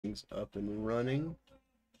Things up and running.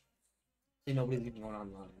 See, nobody's even going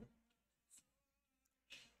online.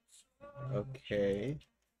 Okay.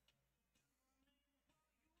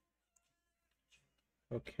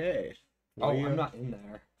 Okay. Oh, I'm not in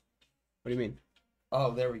there. What do you mean?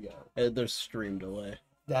 Oh, there we go. There's stream delay.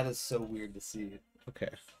 That is so weird to see. Okay.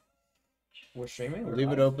 We're streaming? We'll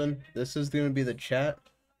leave it open. This is going to be the chat.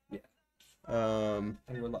 Yeah. And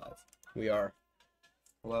we're live. We are.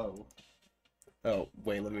 Hello. Oh,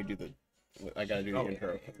 wait, let me do the... I gotta do the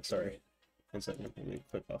intro. Yeah, Sorry. right. 1 second. Let me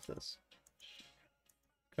click off this.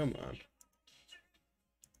 Come on.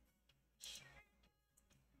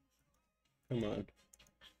 Come on.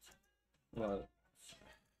 What?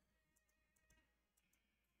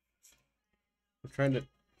 I'm trying to...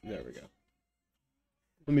 There we go.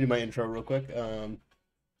 Let me do my intro real quick.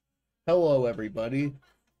 Hello, everybody.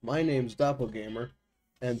 My name's Doppelgamer,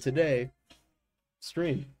 and today,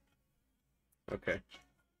 stream. Okay.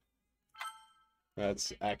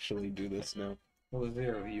 Let's actually do this now. Well,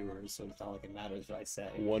 0 viewers, so it's not like it matters what I say.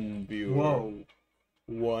 1 viewer. Whoa.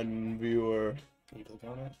 1 viewer. Can you click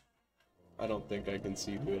on it? I don't think I can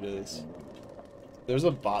see who it is. There's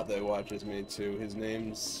a bot that watches me too. His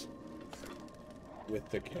name's with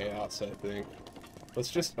the chaos, I think. Let's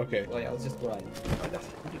just okay. Well, yeah, let's just run.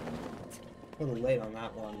 A little late on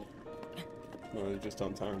that one. No, it's just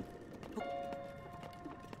on time.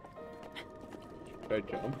 Should I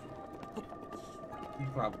jump? You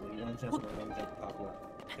probably. You want to jump or you want to jump top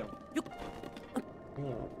left? Jump.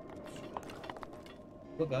 Oh.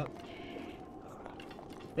 Look up.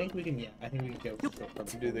 I think we can, yeah. I think we can go from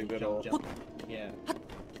Do the good old... jump. Yeah.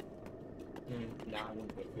 Nah, I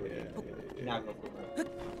wouldn't go for it. Yeah. Now go for it.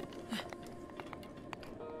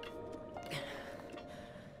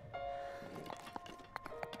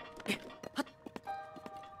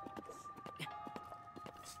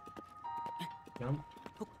 Jump.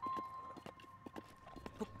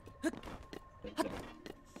 Then jump.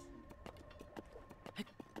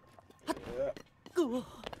 Yeah.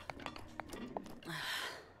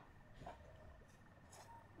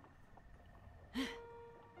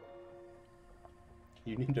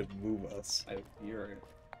 You need to move us. You're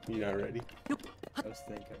not ready? I was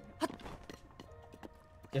thinking.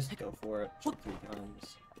 Just go for it. Jump 3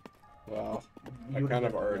 times. Wow. You I would've kind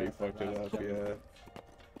of done already that fucked it last up, jump. yeah.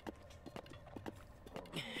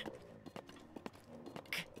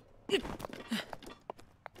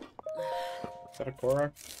 Is that a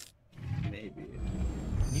Korok? Maybe.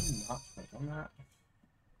 Can you not click on that?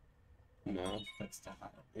 No. That's too high.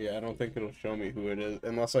 Yeah, I don't think it'll show me who it is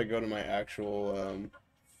unless I go to my actual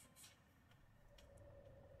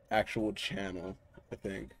channel, I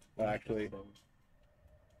think. Actually,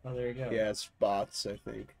 Oh, there you go. yeah, it's bots, I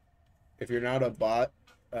think. If you're not a bot,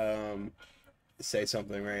 say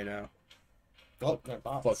something right now. Oh, they're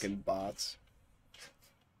bots. Fucking bots.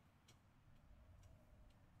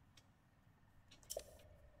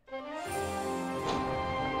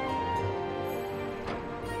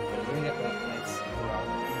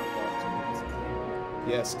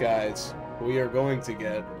 Yes, guys, we are going to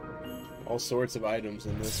get all sorts of items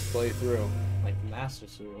in this playthrough. Like the Master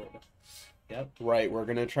Sword. Yep. Right, we're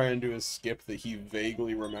gonna try and do a skip that he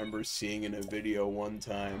vaguely remembers seeing in a video one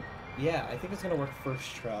time. Yeah, I think it's gonna work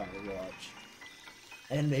first try, watch.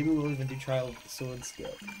 And maybe we'll even do trial of the sword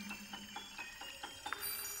skip.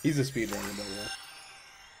 He's a speedrunner, by the way.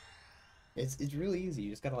 It's really easy, you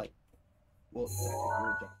just gotta like... Well, it's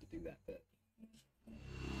your job to do that bit.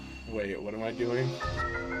 Wait, what am I doing?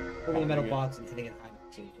 Holding a metal box and hitting it high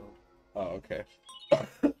so you Oh, okay.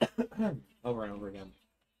 go over and over again.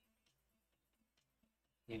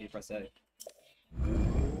 You need to press A.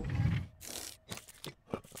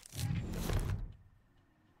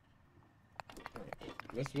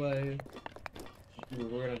 This way.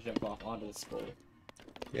 We're gonna jump off onto the skull.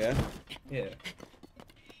 Yeah? Yeah.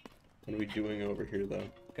 What are we doing over here, though?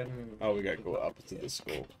 Gonna... Oh, we gotta go up to the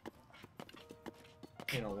skull.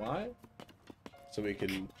 You know why? So we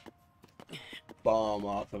can bomb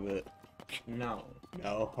off of it. No.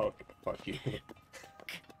 No? Okay, fuck you.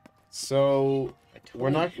 So, we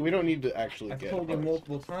don't need to actually I've get told you ours.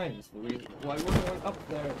 multiple times the reason why we're going up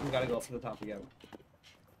there. We gotta go up to the top again.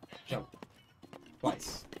 Jump.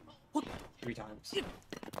 Twice. 3 times.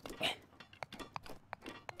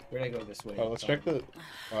 Where'd I go this way? Oh, let's check the...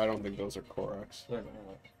 Oh, I don't think those are Koroks. They're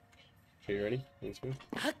not. Okay, you ready? Let's move.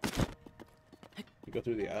 You go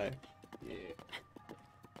through the eye. Yeah.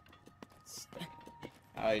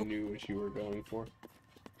 I knew what you were going for.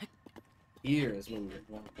 Here is what we were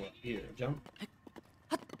going for. Here, jump.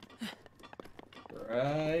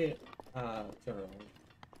 Right. Turn around.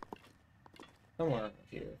 Somewhere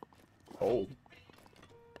here. Hold.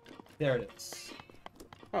 There it is.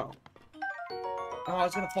 Oh. Oh,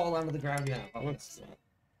 it's gonna fall down to the ground now. Oh, what's that?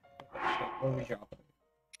 Where are we dropping?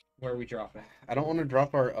 Where are we dropping? I don't want to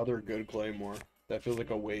drop our other good claymore. That feels like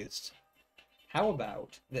a waste. How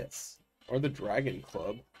about this? Or the dragon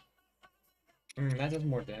club. That does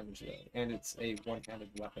more damage though, and it's a one-handed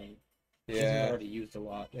weapon. Which is Yeah. already used a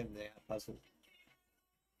lot in the puzzle.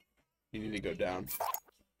 You need to go down.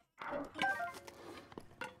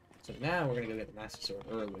 So now we're gonna go get the Master Sword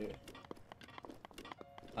early.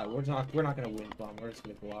 We're not gonna wind bomb. We're just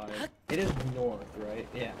gonna glide. It is north, right?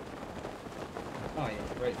 Yeah. Oh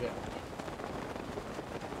yeah, right there.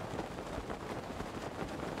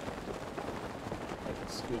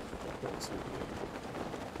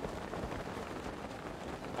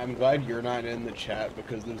 I'm glad you're not in the chat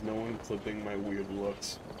because there's no one clipping my weird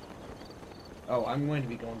looks. Oh, I'm going to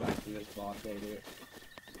be going back to this boss later.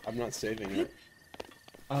 I'm not saving it.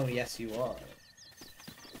 Oh yes, you are.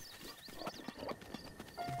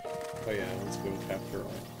 Oh yeah, let's go capture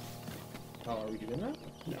all. Oh, are we doing that?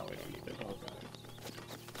 No, we don't need it. Okay.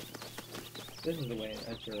 This is the way to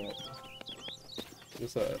enter it.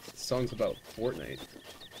 This song's about Fortnite.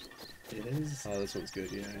 It is. Oh, this one's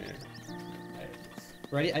good. Yeah. Right.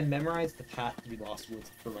 Ready? I memorized the path to be lost with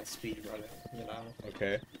for my speed running. You know.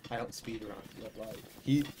 Okay. I don't speed run, but like.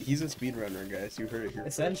 He's a speedrunner, guys. You heard it here.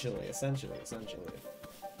 Essentially.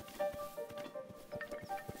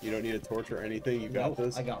 You don't need a torch or anything. You got Nope,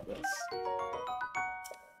 this. I got this.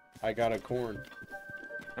 I got a corn.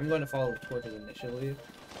 I'm going to follow the torches initially.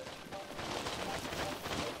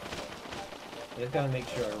 I just gotta make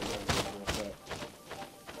sure I remember real quick.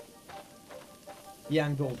 Yeah,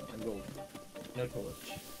 I'm golden. No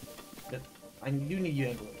torch. I do need you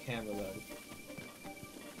angle a camera though.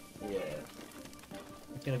 Yeah.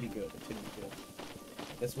 It's gonna be good.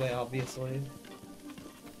 This way, obviously.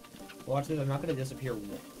 Watch this. I'm not gonna disappear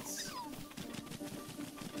once.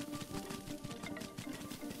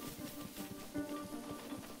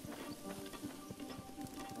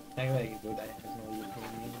 Technically, I can go back. There's no reason for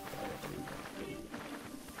me.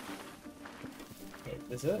 Okay,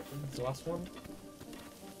 is it? Is the last one?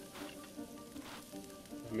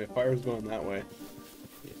 I mean, fire's going that way.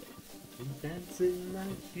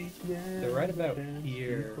 They're right about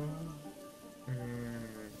here.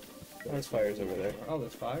 There's fires over there. Oh,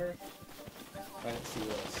 there's fire? I didn't see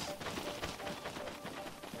this.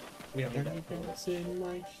 We don't need that.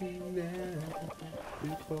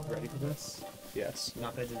 Ready for this? Yes.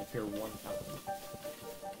 Not gonna disappear one time.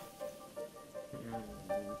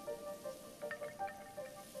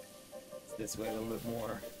 It's this way a little bit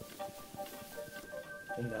more.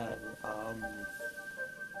 And then,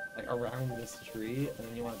 like around this tree, and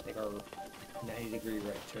then you want to take our 90-degree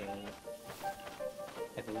right turn.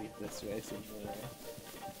 I believe this way, essentially.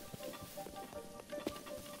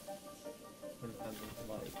 And then,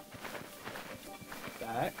 like,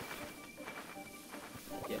 back.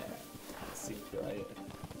 Yeah, seems right.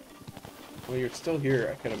 Well, you're still here.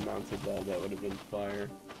 I could have mounted that. That would have been fire.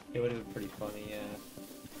 It would have been pretty funny, yeah.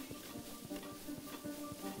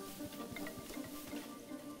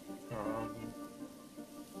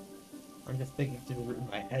 I'm just thinking through the route in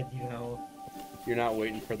my head, you know. You're not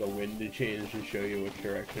waiting for the wind to change to show you which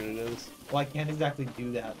direction it is. Well, I can't exactly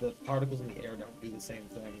do that. The particles in the air don't do the same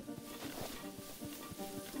thing.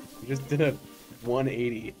 You just did a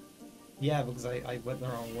 180. Yeah, because I went the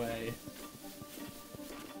wrong way.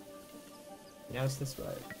 Now it's this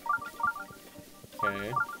way.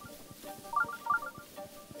 Okay.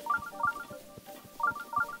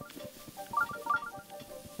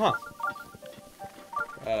 Huh.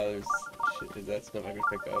 There's shit. That's stuff I can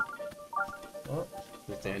pick up. Oh,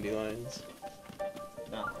 There's dandelions.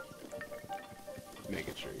 no.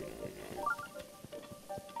 Making sure you know.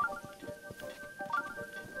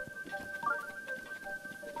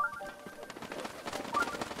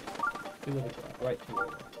 Two of the right here.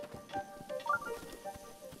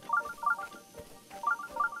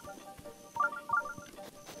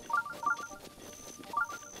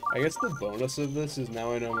 I guess the bonus of this is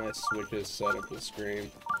now I know my Switch is set up to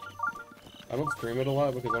scream. I don't scream it a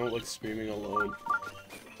lot because I don't like screaming alone.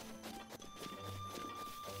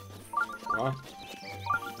 Huh?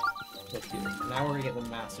 Let's do this. Now we're gonna get the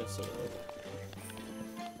Master Sword.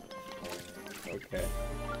 Okay.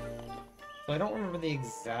 So I don't remember the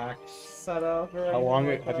exact setup or How anything long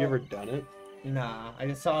like have you that. ever done it? Nah, I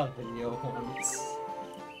just saw a video once.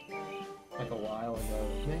 Like a while ago.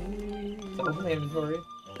 So open the inventory.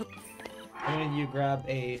 And then you grab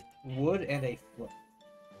a wood and a flint.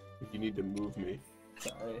 You need to move me.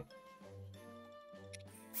 Sorry.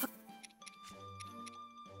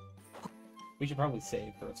 We should probably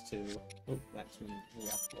save first too. Oh, that's when we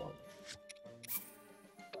have to log.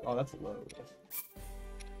 Oh, that's load.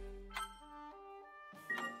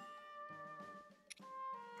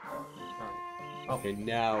 Alright. Oh, Okay,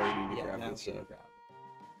 now we need to yeah, grab now this we can up. grab it.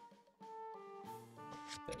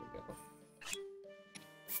 There we go.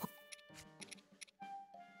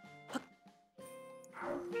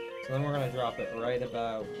 So then we're gonna drop it right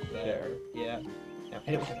about there. Yeah. Now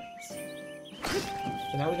hit it with an X.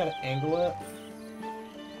 So now we gotta angle it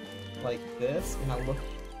like this, and now look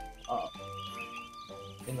up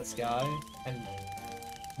in the sky and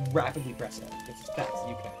rapidly press it as fast as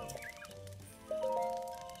you can.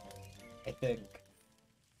 I think.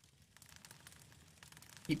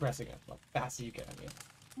 Keep pressing it as fast as you can. Yeah.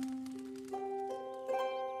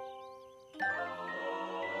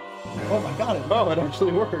 Oh, I got it! Oh, it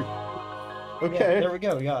actually worked. Okay. Yeah, there we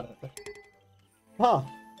go. We got it. Huh.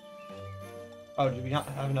 Oh, did we not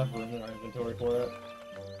have enough room in our inventory for it?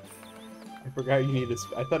 I forgot you need to.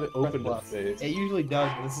 I thought it opened Press its plus. face. It usually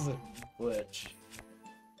does, but this is a glitch.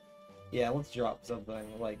 Yeah, let's drop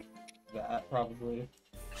something like that, probably.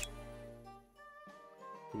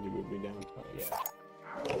 Can you move me down? Oh, yeah.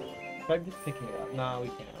 Try just picking it up. Nah, we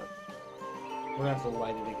can't. We're gonna have to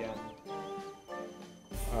light it again.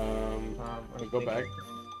 I'll go back,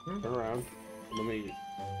 Hmm? turn around, and let me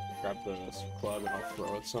grab this club and I'll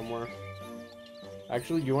throw it somewhere.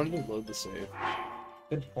 Actually, you wanted to load the save.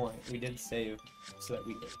 Good point. We did save so that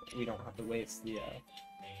we don't have to waste the.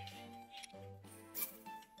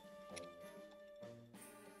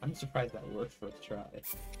 I'm surprised that worked first try.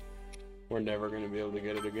 We're never gonna be able to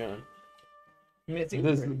get it again. I mean, it's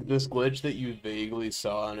This glitch that you vaguely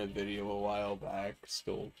saw in a video a while back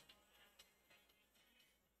still.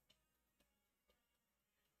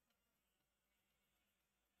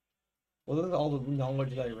 Well, this is all the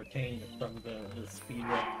knowledge that I retained from the speed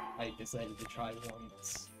run I decided to try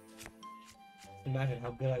once. Imagine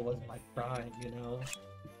how good I was in my prime, you know?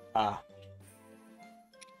 Ah.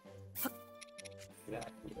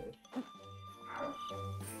 Exactly.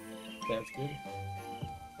 That's good.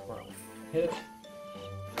 Well, hit it.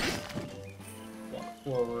 Walk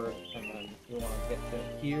forward, and then you want to get to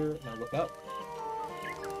here, now look up.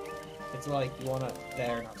 It's like you want to,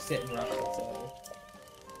 there, now sit and rush, let's say.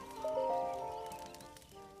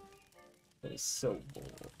 That is so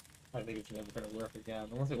cool. I think it's never gonna work again,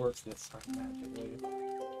 unless it works this time magically.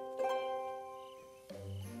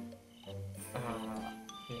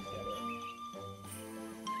 Can't get it.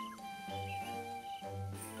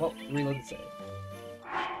 Well, reload the save.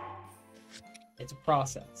 It's a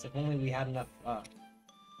process. If only we had enough,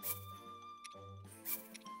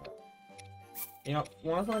 You know,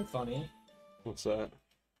 want something funny? What's that?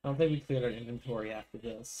 I don't think we cleared our inventory after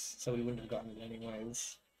this, so we wouldn't have gotten it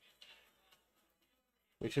anyways.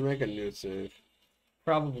 We should make a new save.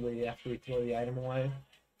 Probably after we throw the item away.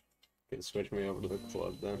 Okay, switch me over to the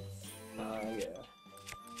club then. Yeah.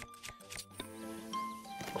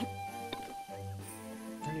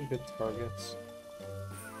 Any good targets?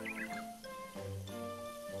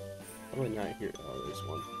 Probably not here. Oh, there's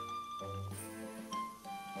one.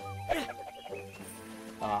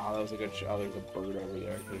 Ah, that was a good shot. Oh, there's a bird over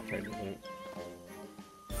there. I could have tried to hit.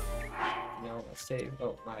 No, save.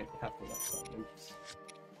 Oh, I have to left side. Oops.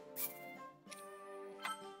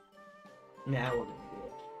 Now we're gonna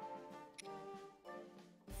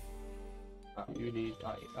do it. You need. I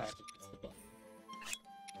have to press the button.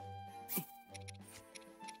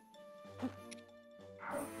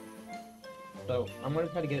 So I'm gonna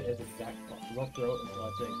try to get it as exact as possible. Don't throw it until I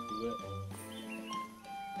say do it.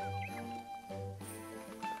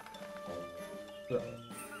 Throw it.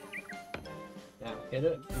 Now hit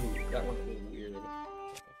it. Ooh, that one's a little weird.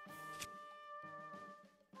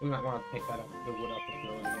 We might want to pick that up, the wood up, and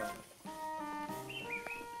throw it again.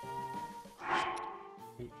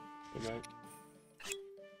 Good night.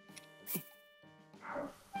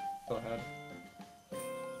 Go ahead.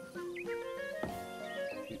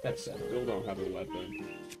 That's it. Still don't have a weapon.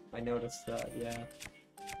 I noticed that, yeah.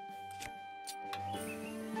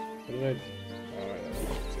 What did I? Alright,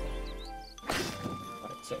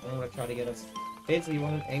 so I'm gonna try to get us. Basically, you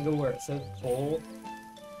want an angle where it says pull,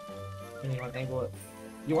 and you want to angle it.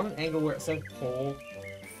 You want an angle where it says pull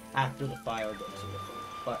after the fire goes away.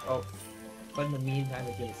 But in the meantime,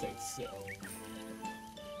 it's gonna say sit.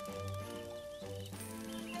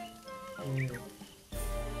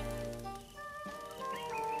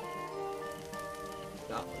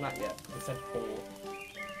 No, not yet. It said pull.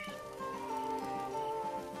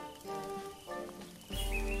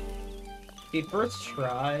 The first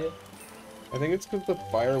try. I think it's because the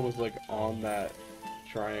fire was like on that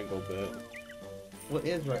triangle bit. Well, it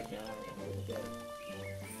is right now.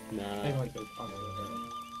 Nah. I like go onto the hill.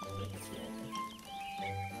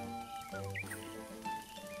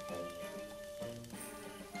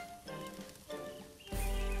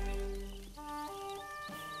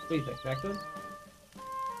 What do you think? That good?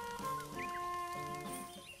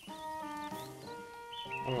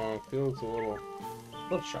 I don't know, it feels a little...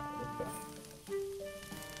 Let's try it. Let's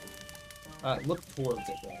try it. Look towards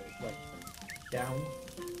it though. Like, down.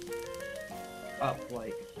 Up,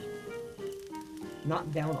 like...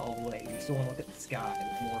 Not down all the way. You still want to look at the sky.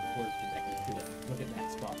 More towards the neck. Look at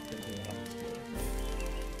that spot.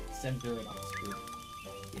 Center it on the screen.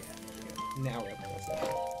 Yeah, okay. Now we're up to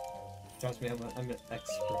that. Trust me, I'm an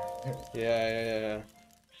expert. Yeah.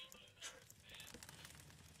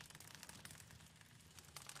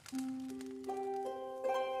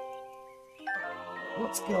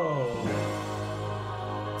 Let's go!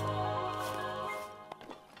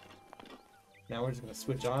 Now we're just gonna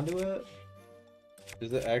switch onto it.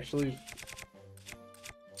 Is it actually...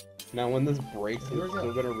 Now when this breaks, it's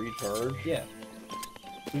still gonna recharge? Yeah.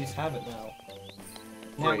 We just have it now.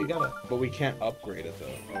 Now Wait, we gotta... But we can't upgrade it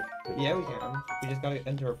though. Oh. Yeah, we can. We just gotta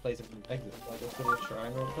enter a place and exit. Like, let's go to the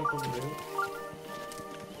shrine real quick over here.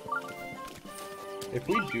 If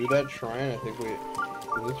we do that shrine, I think we...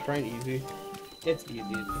 Is this shrine easy? It's easy. It's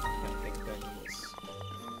just kind of big things.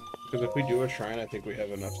 Because if we do a shrine, I think we have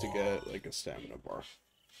enough to get, like, a stamina bar.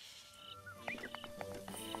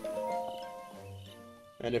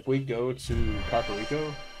 And if we go to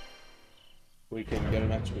Kakariko, we can get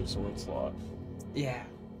an extra sword slot. Yeah.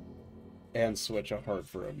 And switch a heart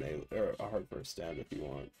for a melee, or a heart for a stand if you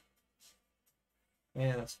want.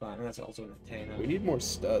 Yeah, that's fine. And that's also an Athena. We need more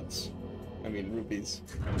studs. I mean, rupees.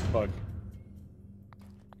 Fuck.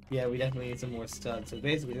 Yeah, we definitely need some more studs. So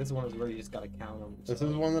basically, this one is where you just gotta count them. So. This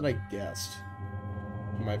is one that I guessed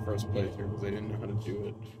in my first playthrough because I didn't know how to do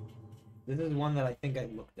it. This is one that I think I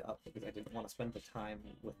looked up because I didn't want to spend the time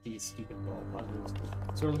with these stupid ball puzzles.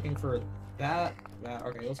 So we're looking for that.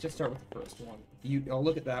 Okay, let's just start with the first one. I'll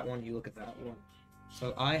look at that one. You look at that one.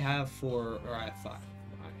 So I have 4, or I have 5.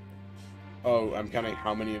 Oh, I'm counting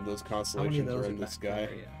how many of those constellations are in the sky.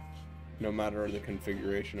 There, yeah. No matter the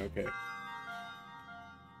configuration. Okay.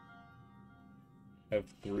 I have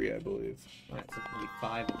 3, I believe. Alright, so it's gonna be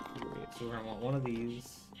 5 and 3. So we're gonna want one of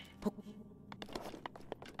these.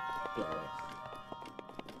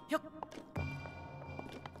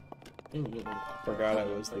 Ooh, Forgot I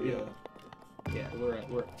was the. Yeah, we're a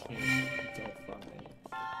team. It's all fine.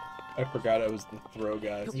 I forgot I was the throw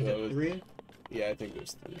guy. So You got was, 3? Yeah, I think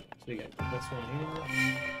there's 3. So we got this one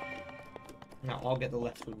here. Now I'll get the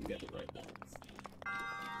left one. You get the right one.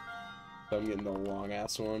 So I'm getting the long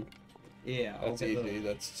ass one. Yeah, That's easy.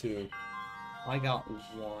 That's 2. I got 1.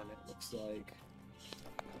 It looks like.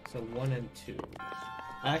 So 1 and 2.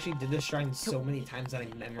 I actually did this shrine so many times that I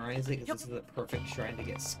memorized it because this is the perfect shrine to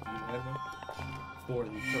get skill in for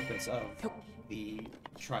the purpose of the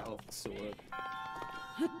trial of the sword.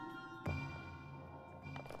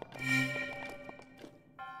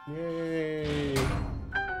 Yay!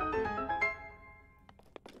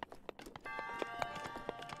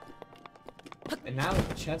 And now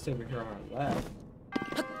the chest over here on our left,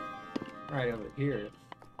 right over here,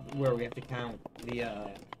 where we have to count the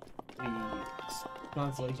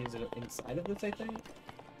constellations that are inside of this, I think.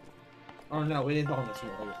 Or no, it is on this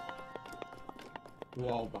wall. The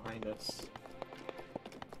wall behind us.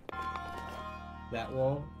 That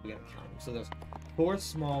wall, we gotta count them. So there's 4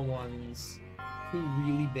 small ones, 2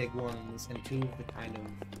 really big ones, and 2 of the kind of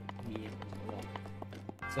medium ones.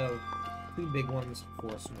 So 2 big ones,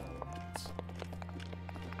 4 small ones.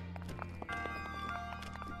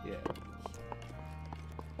 Yeah.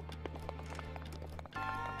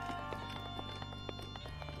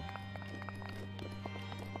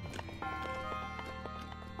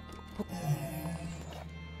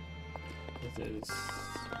 This is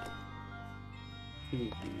 2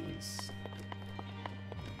 of these.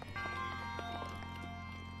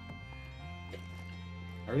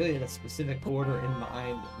 I really had a specific order in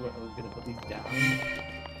mind where I was gonna put these down.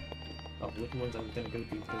 Of which ones I was gonna go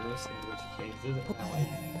through first and which phases, and now I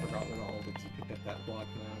forgot what all because you picked up that block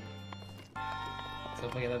now. So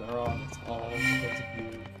if I get it wrong, it's all because of you.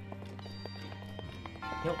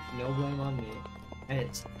 Nope, no blame on me. And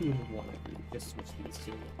it's 2 of 1 of you. Just switch these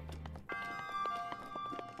 2.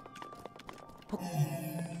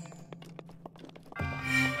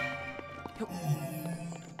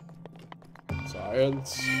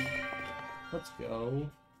 Science. Let's go.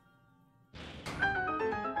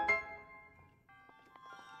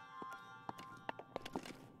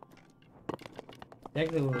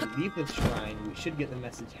 Technically, when we leave this shrine, we should get the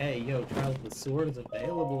message, hey, yo, Trial of the Sword is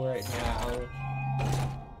available right now.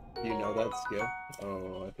 You know that skill?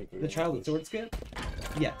 Oh, I think we The Child with Sword skip?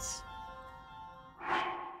 Yes.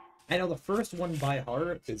 I know the first one by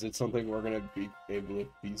heart. Is it something we're gonna be able to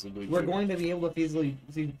feasibly We're do? going to be able to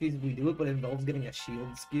feasibly do it, but it involves getting a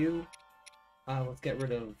shield skew. Let's get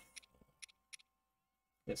rid of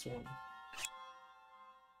this one.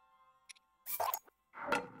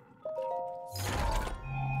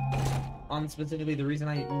 Specifically, the reason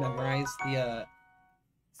I memorized the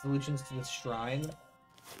solutions to this shrine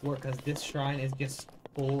were because this shrine is just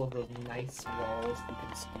full of those nice walls you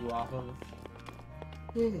can skew off of.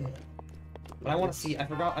 But I want to see. I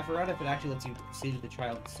forgot if it actually lets you proceed to the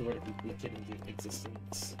Trial of the Sword if you glitch it into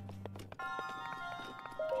existence.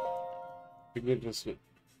 We could just.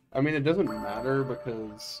 I mean, it doesn't matter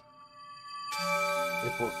because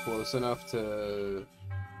if we're close enough to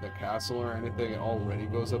the castle or anything, it already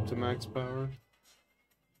goes up to max power.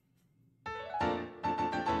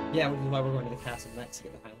 Yeah, which is why we're going to the castle next to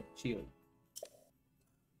get the Highland Shield.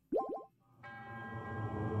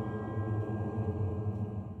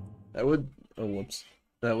 That would. Oh, whoops.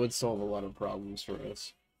 That would solve a lot of problems for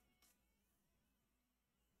us.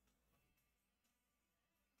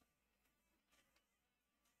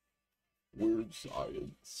 Weird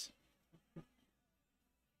science.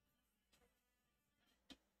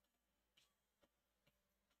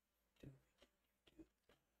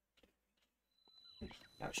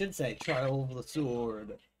 I should say Trial of the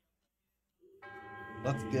Sword.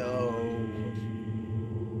 Let's go.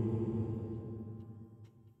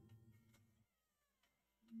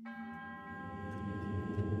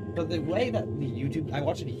 So the way that I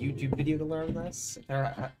watched a YouTube video to learn this,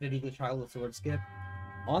 to do the Trial of the Sword skip.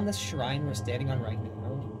 On the shrine we're standing on right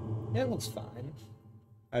now, it looks fine.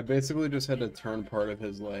 I basically just had to turn part of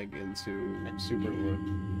his leg into super look.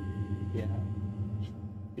 Yeah.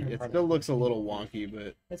 It still looks a little wonky,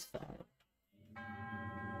 but It's fine.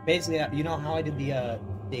 Basically, you know how I did the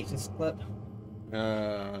Dacius clip?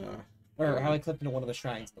 Or how I clipped into one of the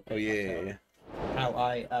shrines. Oh yeah. How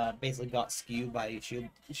I basically got skewed by shield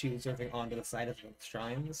surfing onto the side of the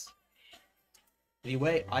shrines. The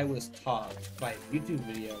way I was taught by a YouTube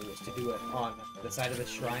video was to do it on the side of the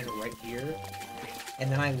shrine right here,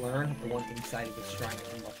 and then I learned the one inside of the shrine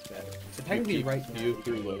is much better. So technically, right now, You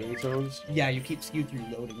through loading zones. yeah, you keep skew through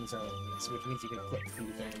loading zones, which means you can clip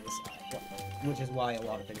through things, which is why a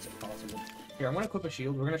lot of things are possible. Here, I'm gonna equip a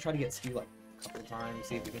shield. We're gonna try to get skew like a couple times,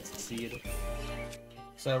 see if we can succeed.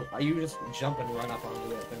 So you just jump and run up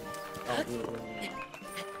onto it, and I'll do it.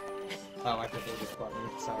 Oh, I forgot this button.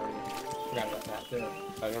 Sorry. Forgot about that too.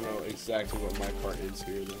 I don't know exactly what my part is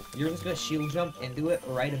here though. You're just gonna shield jump into it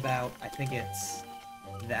right about, I think it's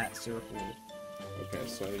that circle. Okay,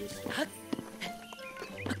 so I just. I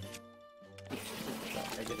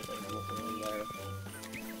did it like a little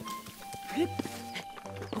there.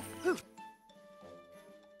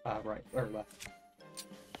 Right, or left.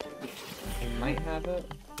 You might have it.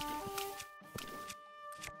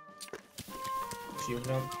 Shield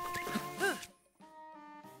jump.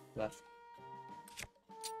 Left.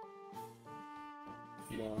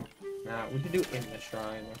 No. Nah, we can do it in the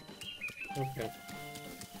shrine. Okay.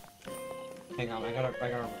 Hang on, I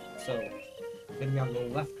gotta. So, gonna be on the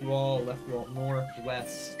left wall, north,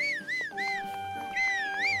 west.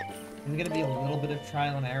 There's gonna be a little bit of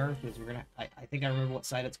trial and error because we're gonna. I think I remember what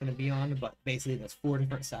side it's gonna be on, but basically there's 4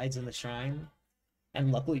 different sides in the shrine,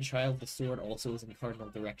 and luckily Trial of the Sword also is in cardinal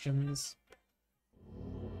directions.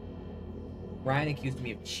 Ryan accused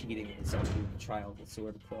me of cheating when I doing the Trial of the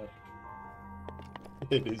Sword clip.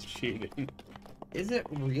 It is cheating. Is it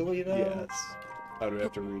really though? Yes. I would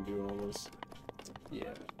have to redo all this.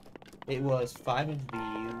 Yeah. It was 5 of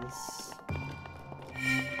these,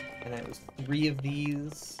 and then it was 3 of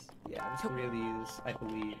these. Yeah, it was 3 of these, I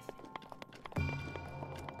believe.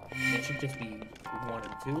 It should just be 1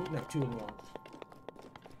 and 2. No, 2 and 1.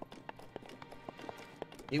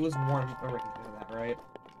 It was 1 originally, that right?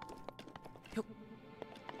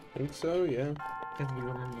 I think so, yeah. Because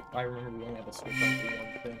I remember we only had to switch on to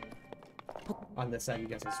 1 thing. On this side, you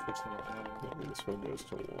guys are switching it around. Maybe this one goes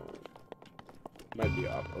to 1. Might be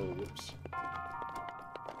oh, whoops.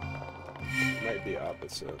 Might be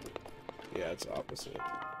opposite. Yeah, it's opposite.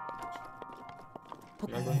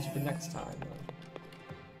 Remember it's for next time,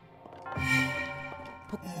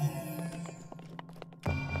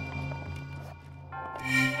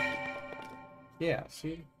 Yeah,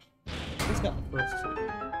 see? He's got the first 2.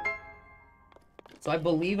 So I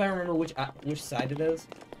believe I remember which side it is.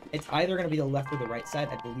 It's either going to be the left or the right side.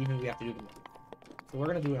 I believe we have to do the left. So we're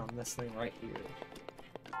going to do it on this thing right here.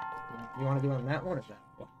 You want to do it on that one or that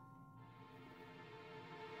one?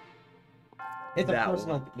 It's a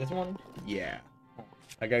personal... This one? Yeah.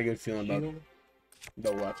 I got a good feeling about Shield.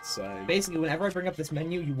 the left side. Basically, whenever I bring up this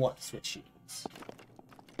menu, you want to switch shields.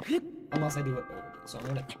 Unless I do it over. So I'm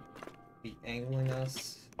gonna be angling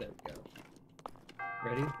us. There we go.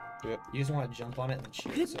 Ready? Yep. You just want to jump on it and then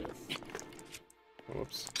shield surf.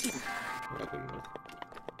 Whoops. That didn't work.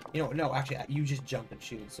 You know, no, actually, you just jump and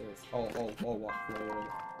shield surf. I'll walk forward.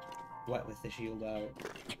 Wet with the shield out.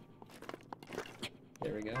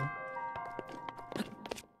 There we go.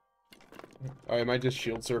 Oh, am I just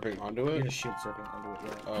shield surfing onto it? You're just shield surfing onto it,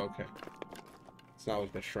 yeah. Oh, okay. It's not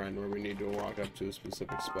like the shrine where we need to walk up to a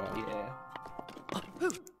specific spot. Yeah.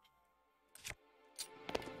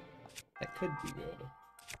 That could be good.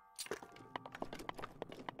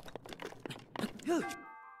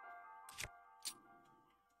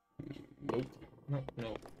 Nope.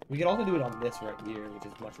 No. We could also do it on this right here, which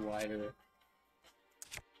is much wider.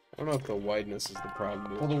 I don't know if the wideness is the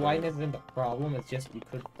problem. Well, the wideness isn't the problem, it's just you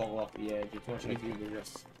could fall off the edge. It's much easier to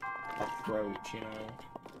just approach, you know?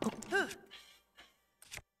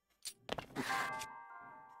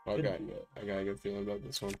 Okay, I got a good feeling about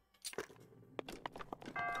this one.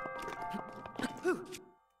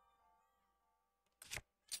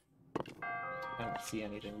 I don't see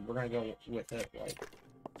anything. We're gonna go with it, like...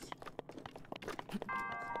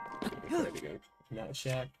 Try it again. Nut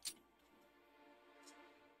Shack.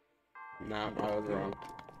 Nah, I was wrong.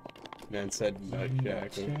 Man said Nut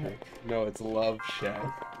Shack. Shack. Okay. No, it's Love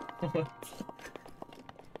Shack.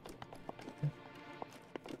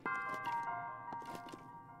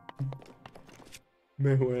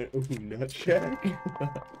 Man went, ooh, Nut Shack?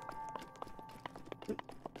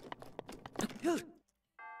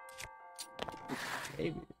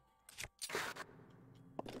 Maybe.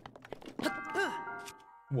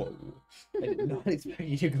 Whoa. I did not expect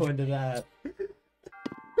you to go into that.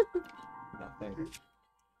 Nothing.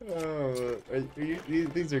 Oh,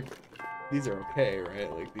 these are okay, right?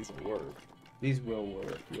 Like, these will work. These will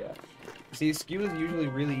work, yeah. See, skew is usually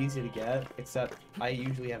really easy to get, except I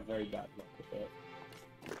usually have very bad luck with it.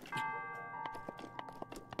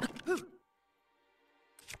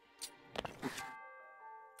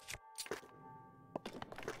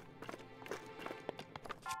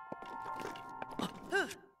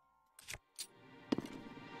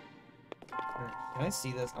 Can I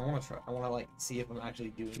see this? I want to try. I want to like see if I'm actually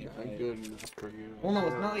doing it Not right. good enough for you. Well, no,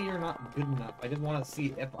 it's not that you're not good enough. I just want to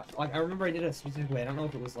see if I remember I did it a specific way. I don't know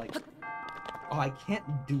if it was like, oh, I can't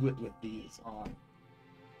do it with these on.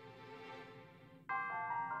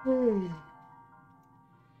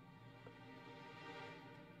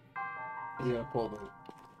 Yeah, pull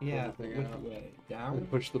the Yeah, the thing which out. way? Down? And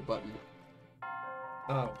push the button.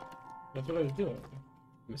 Oh, that's what I was doing.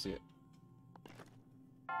 Let me see it.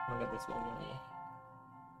 I got this one going.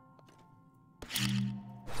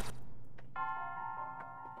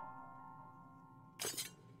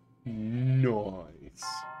 Nice.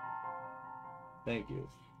 Thank you.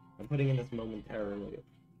 I'm putting in this momentarily.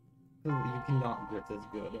 You cannot grip this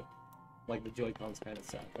good. Like, the Joy-Cons kind of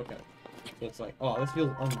suck. Okay. So it's like, oh, this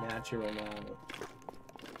feels unnatural now.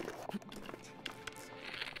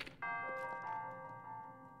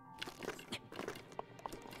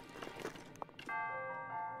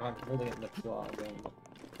 I'm holding it in the claw again.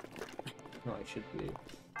 No, I should be.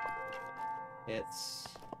 It's...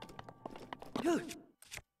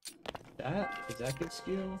 That? Is that good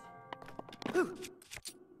skill?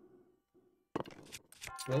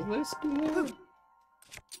 Was there skill there?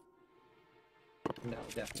 No,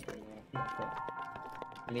 definitely not. Not that.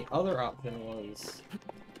 And the other option was...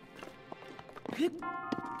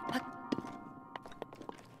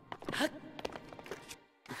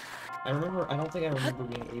 I don't think I remember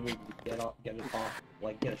being able to get it off,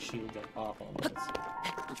 like, get a shield jump off on this.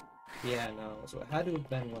 Yeah, no, so it had to have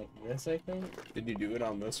been like this, I think. Did you do it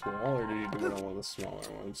on this wall, or did you do it on one of the smaller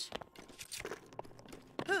ones?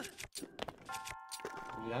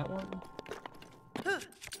 That one?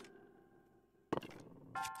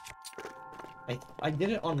 I did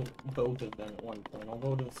it on both of them at one point. I'll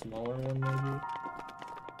go to the smaller one, maybe.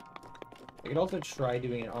 I could also try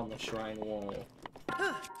doing it on the shrine wall.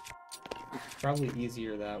 Probably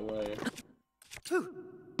easier that way.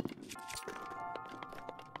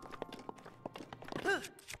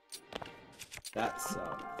 That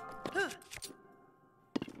sucked.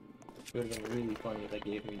 It would have been really funny if they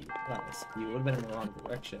gave me that skew. It would have been in the wrong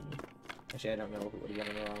direction. Actually, I don't know if it would have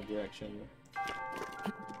been in the wrong direction.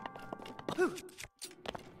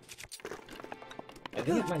 I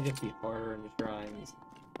think it might just be harder in the shrines.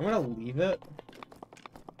 I'm gonna leave it.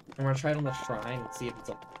 I'm gonna try it on the shrine and see if it's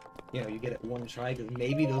like, you know, you get it one try, because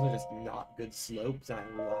maybe those are just not good slopes and I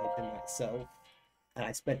lied to myself. And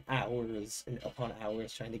I spent hours upon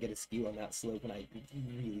hours trying to get a skew on that slope, and I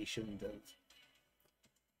really shouldn't have.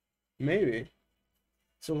 Maybe.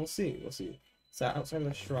 So we'll see, we'll see. So outside of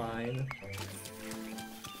the shrine.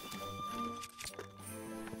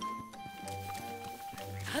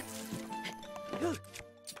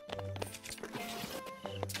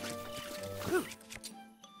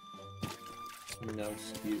 No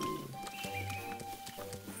skew.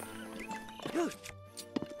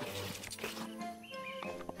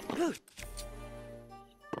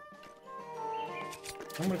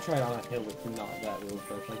 I'm gonna try it on a hill with not that real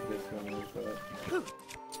first, like this one real quick.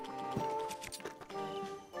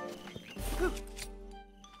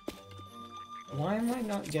 Why am I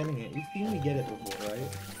not getting it? You've seen me get it before,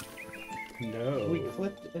 right? No. We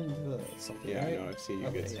clipped into something, Yeah, right? I know. I've seen you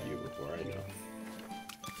Okay, get yeah. skew before. I know.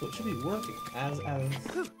 So it should be working as.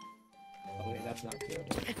 Oh wait, that's not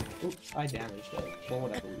good. Oops, I damaged it. Well,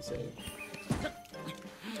 whatever we save.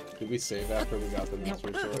 Did we save after we got the No, master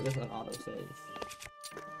it sword? doesn't auto save.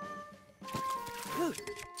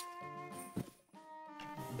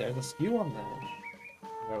 There's a skew on that.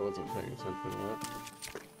 I wasn't paying attention to that.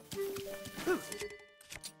 Oh,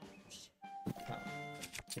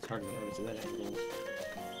 it's hard to notice at that angle.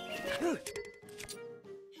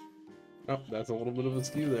 Oh, that's a little bit of a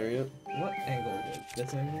skew there, yep. What angle is it?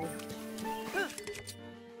 This angle?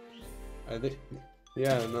 I think...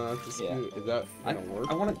 Yeah, no, that's a skew. Yeah. Is that gonna work?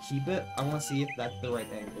 I want to keep it. I want to see if that's the right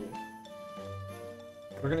angle.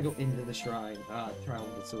 We're gonna go into the shrine. Try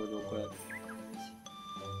with the sword real quick.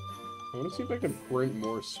 I want to see if I can print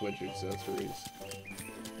more Switch accessories.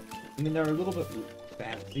 I mean, they're a little bit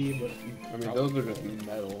fancy, but I mean, those are just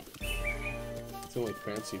metal. It's the only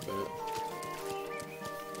fancy bit.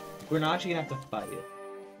 we're not actually gonna have to fight it.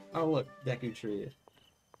 Oh look, Deku Tree.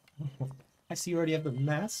 I see you already have the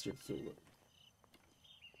Master Sword.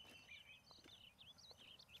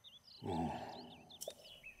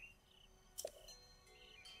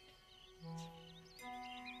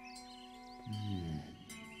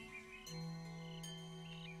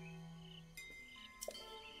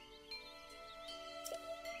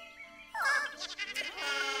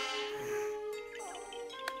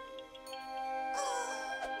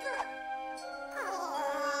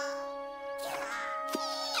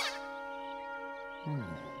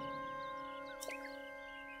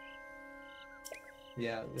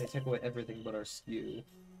 Yeah, they take away everything but our skew.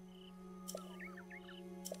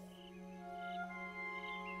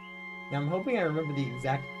 Now I'm hoping I remember the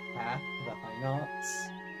exact path to the High Knots.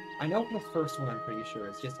 I know the first one I'm pretty sure.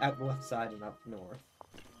 It's just out the left side and up north.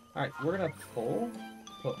 Alright, we're gonna pull,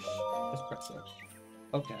 push. Just press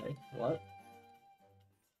it. Okay, what?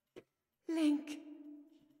 Link,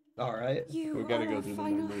 Alright. you We gotta are go our through the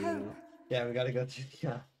final memory hope. now. Yeah, we gotta go to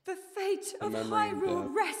The fate The of memory of Hyrule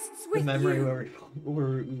death. rests the with memory you.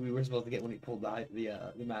 where we were supposed to get when we pulled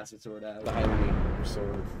the Master Sword out. The Hyrule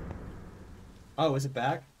sword. Oh, is it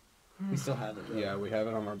back? We still have it. Though. Yeah, we have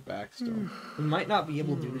it on our back still. We might not be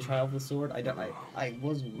able to do the trial of the sword. I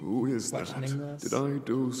was Who is that? questioning this. Did I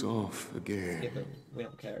doze off again? Skip it. We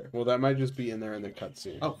don't care. Well, that might just be in there in the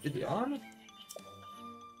cutscene. Oh, is it on?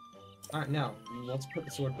 Alright, now, let's put the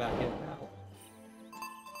sword back in now.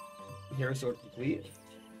 Hero sword complete.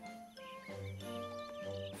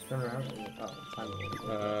 Turn around. Oh, time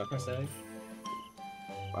to press A.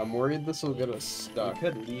 I'm worried this will get us We stuck.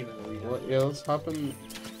 could leave and read Well, it. yeah, let's hop in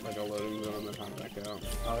like a loading zone and then hop back out.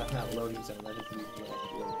 Oh, that's not loading zone. I think we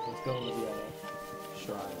let's go into the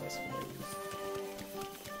shrine, I suppose.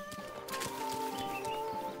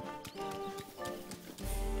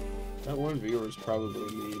 That one viewer is probably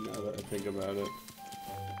me now that I think about it.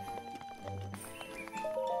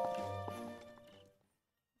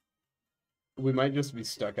 We might just be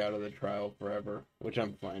stuck out of the trial forever, which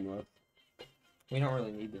I'm fine with. We don't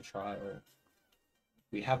really need the trial.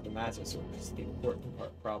 We have the Master Sword, which is the important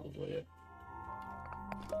part, probably.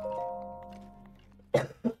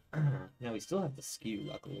 Now, we still have the skew,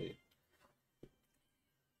 luckily.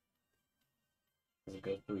 Does it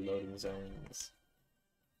go through loading zones?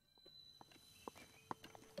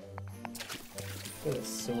 Look at the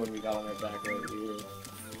sword we got on our back right here.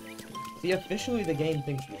 See, officially the game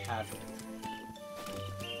thinks we have it.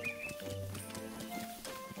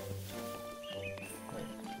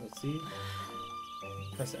 Right, let's see.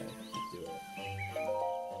 Press A. Let's do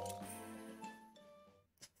it.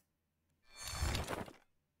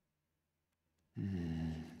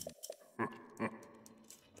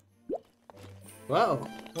 Wow.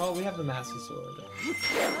 Well, we have the Master Sword.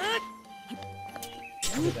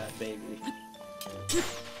 Look at that baby.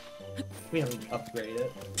 We haven't upgraded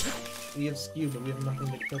it. We have skew, but we have nothing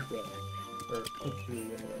to cook with. Or cook through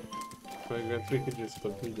with it. So I guess we could just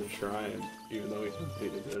complete the shrine, even though we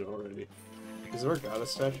completed it already. Is there a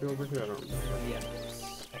goddess statue over here? I don't remember.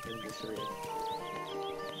 Yes, I can just read it.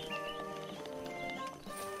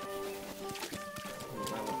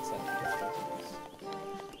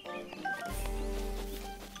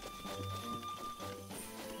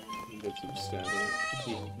 Get some stamina. Should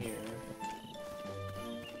be in here.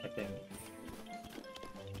 I think.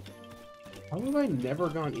 How have I never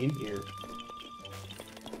gone in here?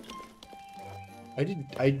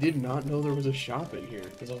 I did not know there was a shop in here.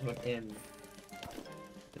 There's also an inn.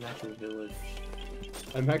 An actual village.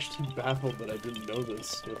 I'm actually baffled that I didn't know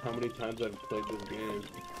this with how many times I've played this game.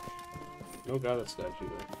 No goddess statue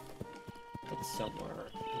there. It's somewhere.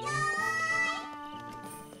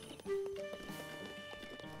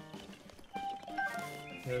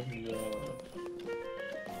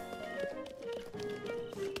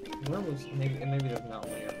 Where was maybe there's not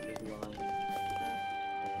one after this line.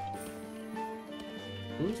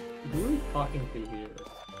 Who are we talking to here?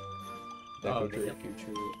 Deku Oh, the tree. Deku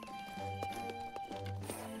tree.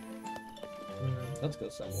 Let's go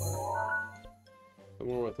somewhere.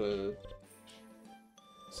 Somewhere with a...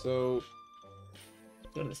 So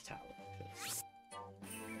Go to this tower.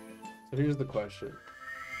 here's the question.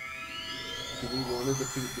 Do we want to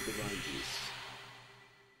defeat the Divine Beast?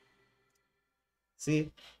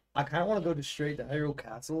 See, I kind of want to go to straight to Hyrule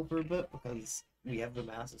Castle for a bit because we have the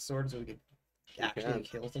massive sword, so we could actually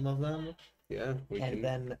kill some of them, Yeah, we and can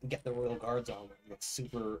then get the royal guards on. It's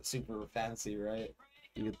super fancy, right?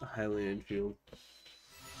 get the Hylian shield.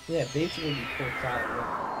 Yeah, basically you pull trial.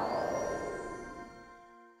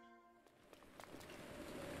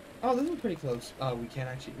 Oh, this is pretty close. Oh, we can't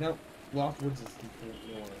actually. No, Lost Woods is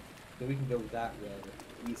completely north, so we can go that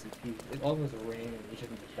way. Easy peasy. It almost rain, which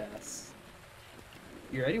isn't the best.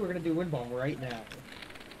 You ready? We're gonna do wind bomb right now.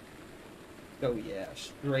 Oh yeah,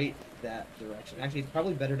 straight that direction. Actually, it's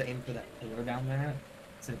probably better to aim for that pillar down there,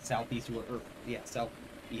 since southeast or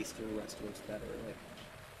southeast or westward's better. Like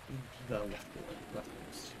the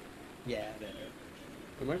leftwards. Yeah, there.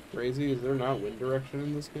 Am I crazy? Is there not wind direction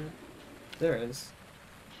in this game? There is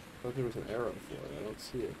I thought there was an arrow for it. I don't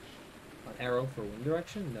see it. an arrow for wind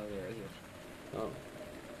direction. No, there isn't. Oh.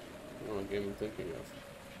 I don't know what game I'm thinking of.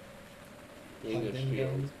 Need a Plugged in shield.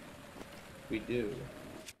 game. We do.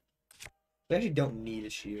 We actually don't need a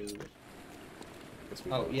shield. Guess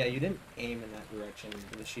we Oh, don't. yeah, you didn't aim in that direction.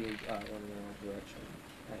 The shield went in the wrong direction.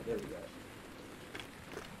 Alright, there we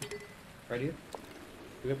go. Ready?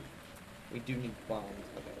 Yep. We do need bombs.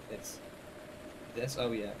 Okay, it's this.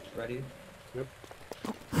 Oh, yeah. Ready? Yep.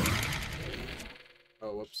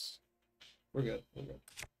 Oh, whoops. We're good. We're good.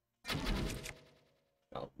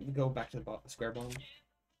 Oh, we go back to the square bomb.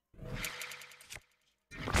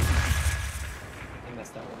 I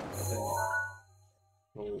messed that one up, I think.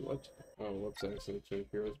 Oh, what? Oh, whoops, I accidentally changed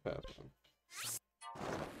Hero's Path on.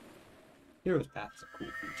 Hero's Path's a cool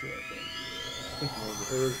feature, I think.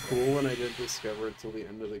 It was cool when I didn't discover it till the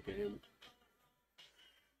end of the game.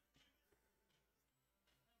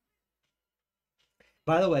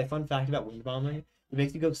 By the way, fun fact about wind bombing, it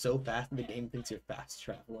makes you go so fast that the game thinks you're fast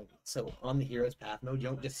traveling. So on the Hero's Path mode, you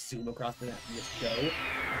don't just zoom across the map, you just go. You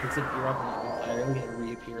consider you're up and entirely and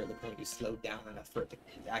reappear at the point you slowed down enough for it to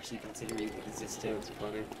actually consider you existing. That's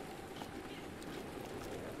funny.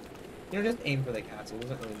 You know, just aim for the castle, it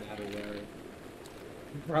doesn't really matter where.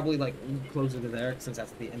 Probably like closer to there, since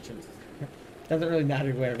that's the entrance. Doesn't really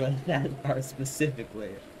matter where, but that part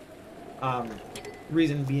specifically.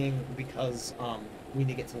 Reason being because we need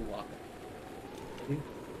to get to the locker.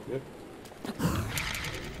 Yep.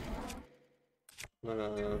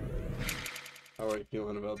 How are you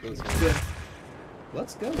feeling about this one? Good.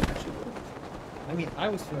 Let's go, actually. I mean, I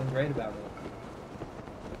was feeling great about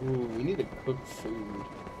it. Ooh, we need to cook food.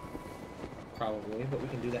 Probably, but we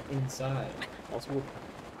can do that inside. Also, we're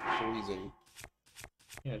freezing.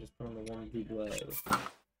 Yeah, just put on the warm blue blade.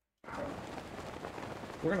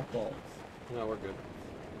 We're gonna fall. No, we're good.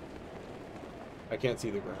 I can't see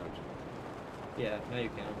the ground. Yeah, now you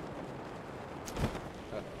can.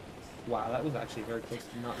 Uh, Wow, that was actually very close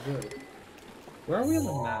to not good. Where are we on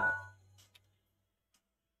the map?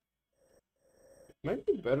 might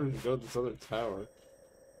be better to go to this other tower.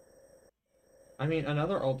 I mean,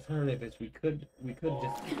 another alternative is we could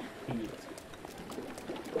just feed it.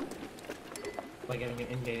 By getting an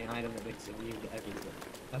in-game item that makes it immune to everything.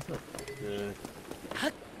 That's not fun. Yeah.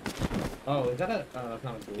 Oh, is that a... that's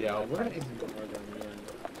not a blue. Yeah, we're gonna ignore down the end.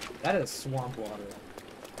 That is swamp water.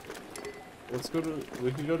 Let's go to.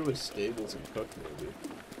 We could go to his stables and cook maybe.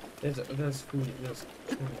 There's food, there's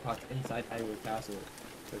cooking pots inside Hyrule Castle.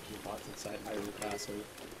 Cooking pots inside Hyrule Castle.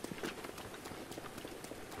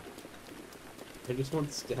 I just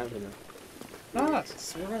want stamina. Ah,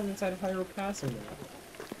 we're on inside of Hyrule Castle now.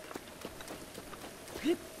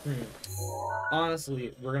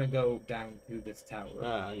 Honestly, we're gonna go down to this tower.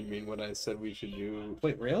 Ah, you mean what I said we should do?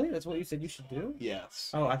 Wait, really? That's what you said you should do? Yes.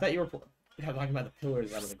 Oh, I thought you were talking about the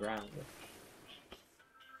pillars out of the ground.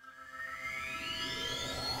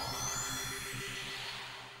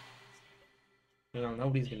 You know,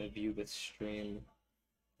 nobody's gonna view this stream.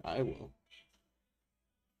 I will.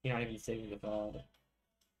 You're not even saving the VOD.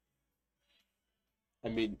 I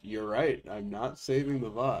mean, you're right. I'm not saving the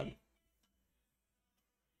VOD.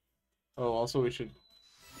 Oh, also we should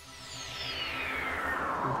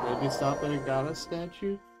maybe stop at a goddess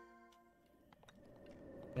statue?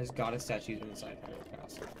 There's goddess statues inside Hyrule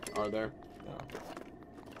Castle. Are there? No.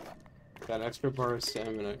 That extra bar of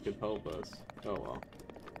stamina could help us. Oh well.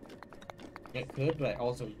 It could, but I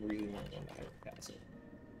also really want to go to Hyrule Castle.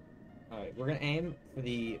 Alright, we're gonna aim for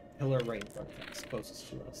the pillar right in front of us, closest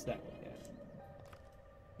to us. That one, yeah.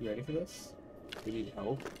 You ready for this? We need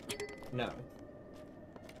help? No.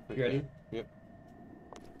 Okay. You ready? Yep.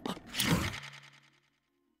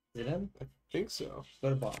 Is it in? I think so. Go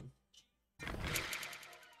to bottom.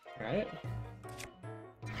 Alright.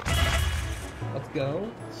 Let's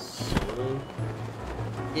go. Sort of.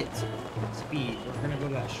 It's speed. We're gonna go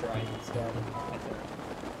to that shrine instead. I think.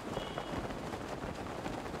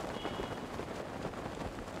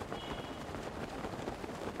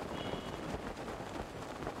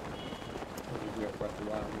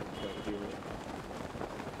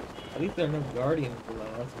 At least there are no guardians below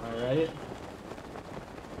us, am I right?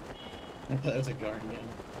 I thought it was a guardian.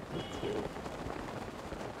 Me too.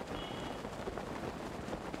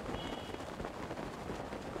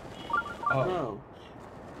 Oh, Oh.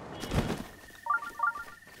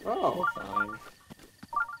 Oh. we're fine.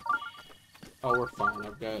 Oh, we're fine.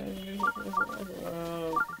 I've got.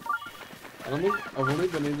 I don't think I've only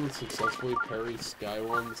been able to successfully parry sky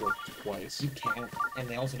ones like twice. You can't, and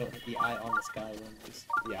they also don't hit the eye on the sky ones.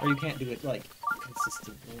 Yeah. Or you can't do it like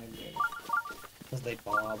consistently, because they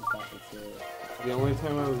bob back and forth. The only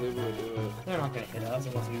time I was able to do it. They're not gonna hit us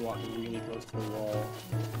unless we walk really close to the wall.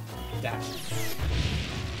 Dash.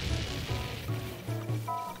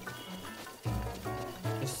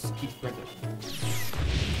 Just keep sprinting.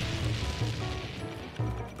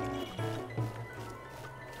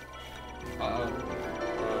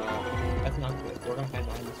 That's not good. We're gonna hide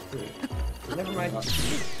behind this tree. Never mind.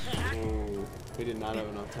 Oh, we did not have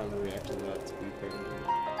enough time to react to that, to be fair.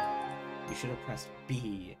 You should have pressed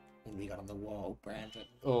B when we got on the wall, Brandon.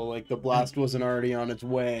 Oh, like the blast wasn't already on its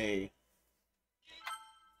way.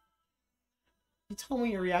 You told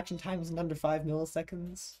me your reaction time was under 5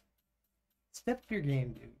 milliseconds. Step up your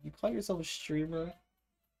game, dude. You call yourself a streamer?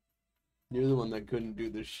 You're the one that couldn't do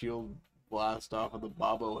the shield blast off of the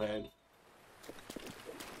bobblehead.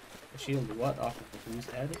 A shield what off of the whose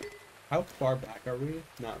head? How far back are we?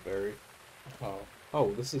 Not very. Oh.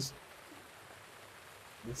 Oh, this is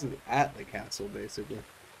at the castle, basically.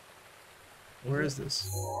 Where is this?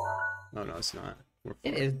 Oh no, it's not. We're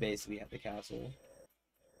It far. is basically at the castle.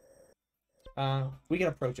 We can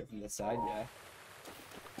approach it from this side,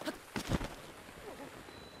 yeah.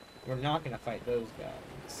 We're not gonna fight those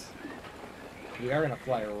guys. We are gonna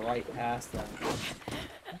fly right past them.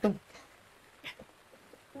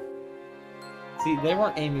 See, they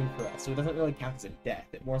weren't aiming for us, so it doesn't really count as a death.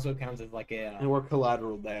 It more so counts as like a, And we're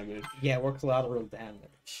collateral damage. yeah, we're collateral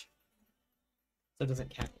damage. So it doesn't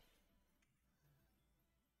count.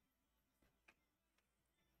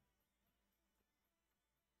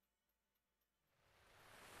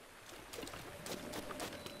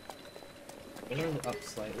 I'm gonna go up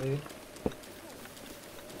slightly.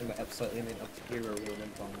 And by up slightly, I mean up here or we'll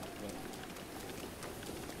limp on that way.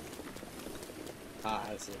 Ah,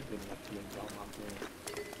 that's not good enough to limp on off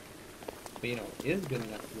there. But you know, it is good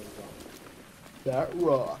enough to limp on. That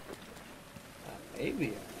rock.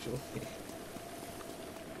 Maybe, actually. I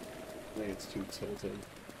think it's too tilted.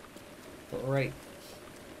 But right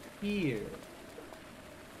here.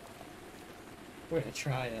 We're gonna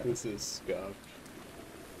try it. This is scuffed.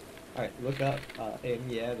 Alright, look up. Aim,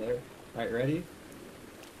 yeah, there. Alright, ready?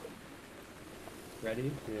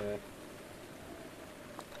 Ready? Yeah.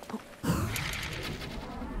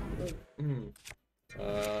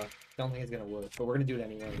 Don't think it's gonna work, but we're gonna do it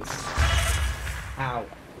anyways. Ow.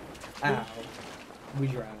 Ow. We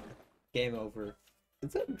drowned. Game over.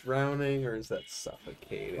 Is that drowning or is that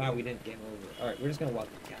suffocating? Wow, we didn't game over. Alright, we're just gonna walk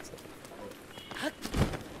to the castle.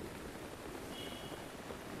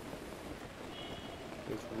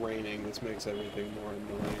 It's raining. This makes everything more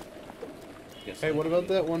annoying. Just Hey, like what about we-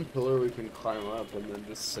 that one pillar we can climb up and then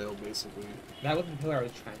just sail, basically? That was the pillar I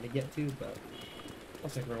was trying to get to, but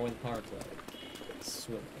Looks like we're going hard way.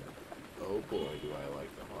 Swim. Oh boy, do I like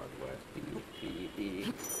the hard way. B.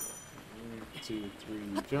 1, 2,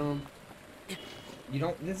 3, jump. You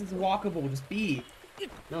don't. This is walkable. Just be.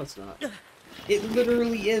 No, it's not. It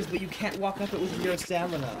literally is, but you can't walk up it with zero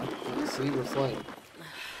stamina. See, we're sliding.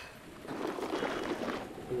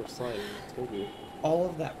 We're sliding. I told you. All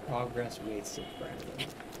of that progress wasted, Brandon.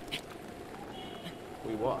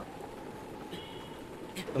 We walk.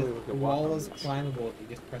 The wall is climbable if you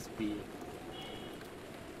just press B.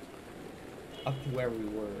 Up to where we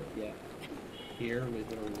were, yeah. Here was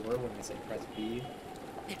where we were when I said press B.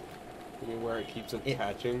 You mean where it keeps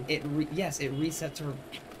attaching? Yes, it resets our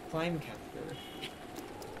climb counter.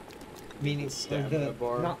 Meaning Stamina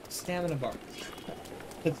bar? Not stamina bar.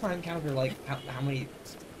 The climb counter, like how many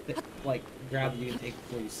like grabs you can take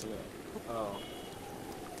before you slip. Oh.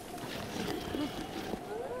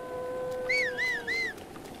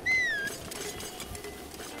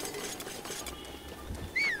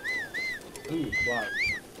 Ooh, fly.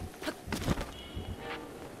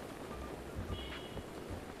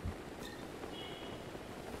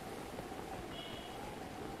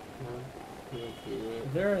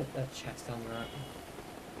 Is there a chest on that?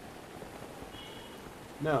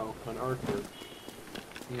 No, on Arthur.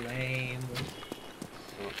 Lame.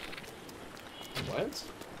 What?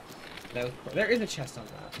 There is a chest on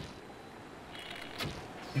that.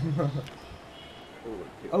 Oh,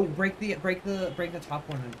 Oh, break the top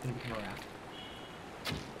one and then become a raft.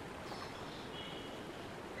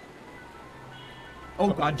 Oh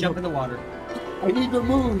god, jump in the water. I need to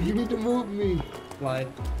move! You need to move me! Slide.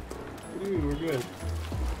 Dude, we're good.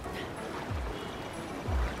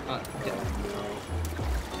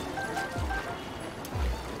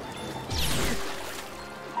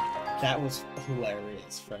 That was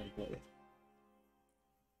hilarious, frankly.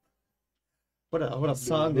 What a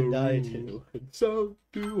song to die to. And so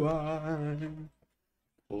do I.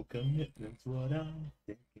 Full commitment's what I'm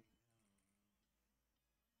thinking.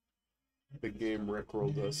 The game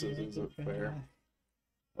rickrolled us isn't fair.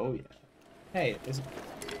 Oh yeah. Hey, it's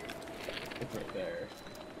right there.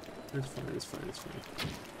 It's fine, it's fine, it's fine.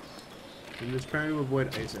 I'm just trying to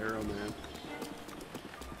avoid Ice Arrow Man.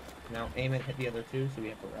 Now aim and hit the other two, so we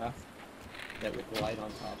have a raft that would glide on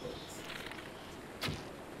top of.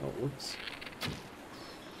 Oh, whoops.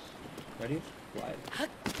 Ready? Glide.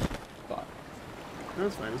 Thought. No,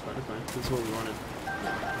 it's fine, it's fine, it's fine. This is what we wanted.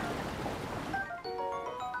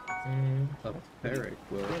 That's Very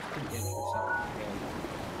well. That's pretty interesting.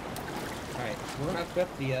 Alright, we're gonna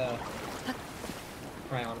equip the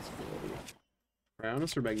Cryonis ability.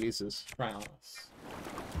 Cryonis or Magnesis? Cryonis.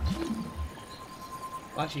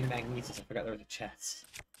 Well, actually, Magnesis, I forgot there was a chest.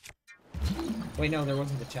 Wait, no, there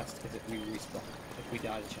wasn't a chest because we respawned. If we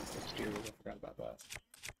died, the chest disappeared. I forgot about that.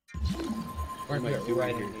 We're What am I right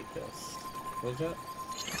doing here? underneath this. What is that?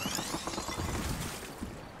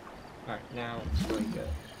 Alright, now break it.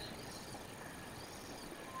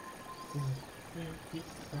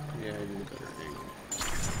 Yeah, I need a better angle.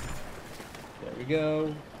 There we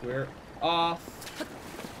go. We're off.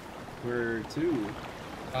 Where to?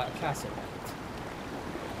 Castle.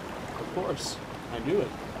 Of course. I knew it.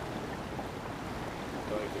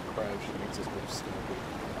 Like the crab should makes us more stupid.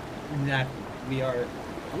 Nah, we are.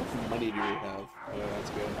 How much money do we have? Oh, that's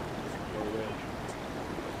good. We're rich.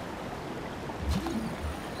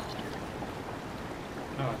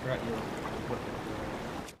 Oh, I forgot you were.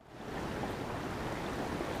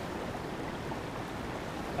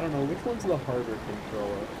 I don't know, which one's the harder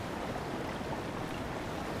controller?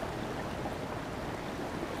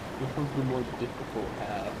 Which one's the more difficult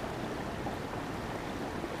have?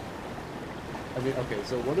 I mean, okay,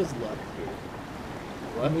 so what does left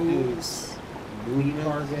do? Left Moves, is movement,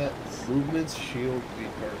 targets. movements, shield, beat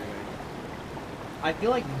targeting. I feel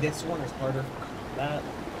like this one is harder for combat.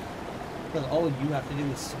 Because all you have to do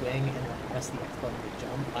is swing and then press the X button to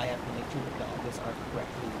jump. I have to make sure the dodges are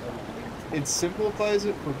correctly aligned. It simplifies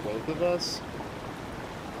it for both of us.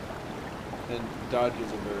 And dodges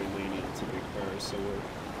are very lenient, to be fair, so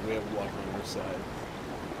we have luck on our side.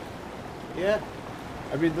 Yeah.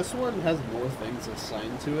 I mean, this one has more things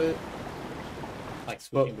assigned to it, Like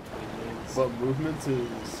switching between moves. but movements is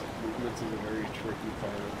a very tricky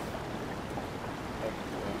part of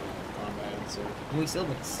combat. So We still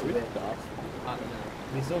haven't are we switched. left off?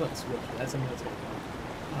 No. We still haven't switched. That's something that's going to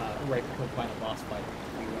come right before the final boss fight.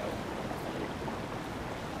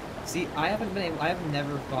 See, I have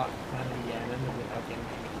never fought Calamity Ganon without getting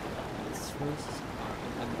this first.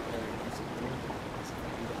 I'm very interested in doing this if I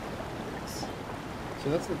do that. So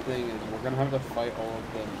that's the thing, is we're gonna have to fight all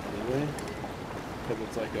of them anyway, because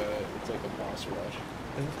it's like a boss rush.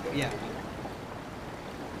 Yeah.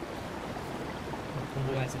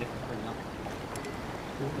 You guys a different for now.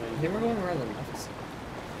 Okay. They were going around the left side.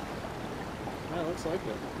 Yeah, looks like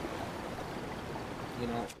it. You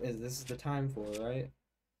know, this is the time for it, right?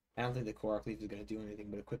 I don't think the Korok leaf is gonna do anything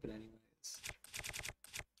but equip it anyways.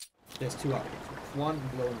 There's two options. One,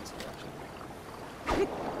 blow in this direction.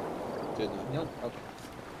 Did not. Nope. Okay.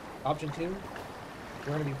 Option two,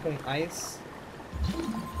 we're gonna be putting ice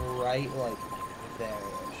right like there,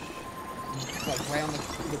 like right on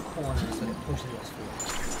the corner so that it pushes us forward.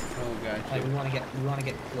 Oh, gotcha. Like we want to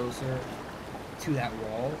get closer to that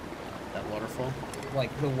wall, That waterfall?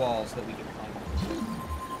 like the wall, so that we can climb the corner.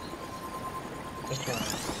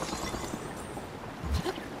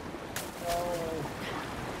 Oh.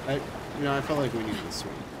 I felt like we needed to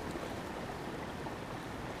swim.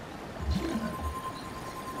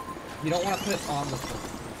 You don't want to put it on the corner.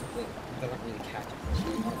 It doesn't really catch it.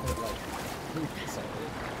 You want to put it like so.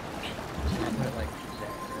 You want to put it like there.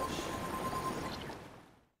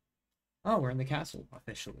 Oh, we're in the castle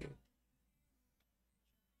officially.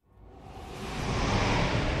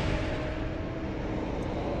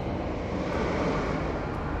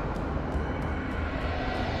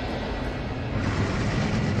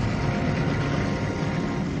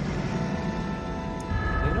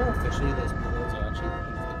 You know, officially those pillows are actually the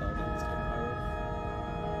things the Guardians came out of.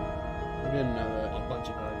 I didn't know that. A bunch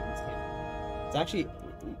of Guardians came. It's actually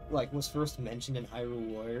like was first mentioned in Hyrule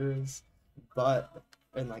Warriors, but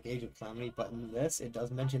in like Age of Calamity, but in this it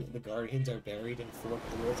does mention that the Guardians are buried in 4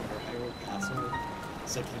 pillars of the Hyrule Castle.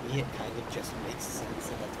 So to me, it kind of just makes sense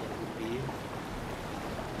that that's what it would be.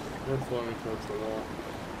 We're floating towards the wall.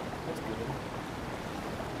 That's good.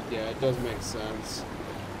 Yeah, it does make sense.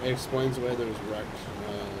 It explains why there's wrecked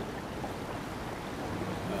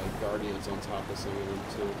guardians on top of some of them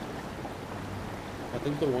too. I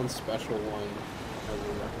think the one special one has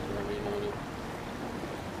a wrecked guardian on it.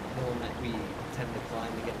 The one that we tend to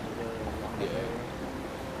climb to get to the longer Yeah. area.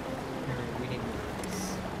 We need more of this.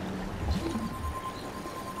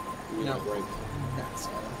 Yeah, No. right. That's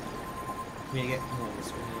we need to get more of this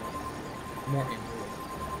one. More into it.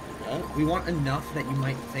 That? We want enough that you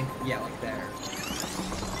might think, yeah, like there.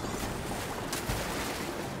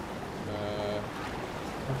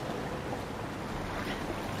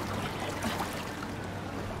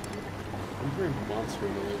 I'm hearing monster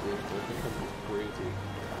noises. I think I'm crazy.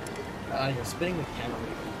 You're spinning the camera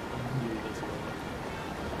really this way.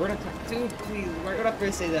 We're gonna dude, please, we're not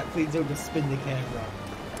gonna say that. Please don't just spin the camera.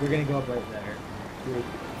 We're gonna go up right there.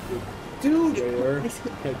 Dude! There,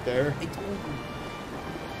 right there. I told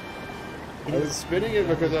you. I was spinning it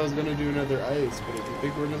because I was gonna do another ice, but if you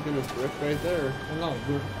think we're just gonna drift right there, Well, no,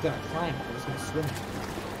 we're gonna climb. We're just gonna swim.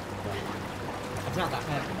 It's not that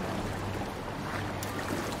heavy.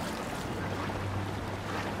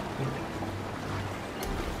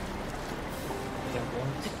 Jump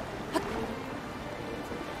once.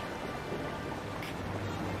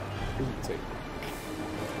 it's like,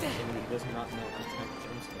 And he does not know what type of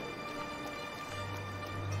jumps there.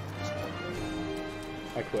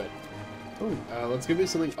 I quit. Let's give you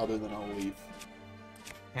something other than a leaf.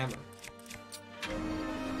 Hammer.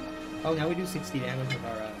 Oh, now we do 60 damage with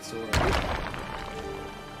our sword.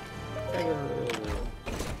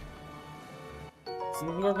 So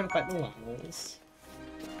we're gonna fight the llamas.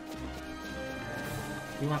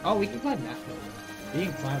 You want? Oh, we can climb that one. We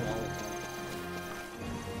can climb all of them.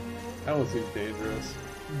 That one seems dangerous.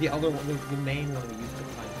 The other one, the main one we used to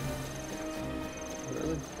climb.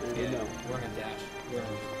 Really? I didn't know. We're gonna dash. We're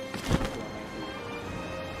gonna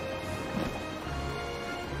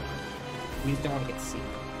we just don't want to get seen.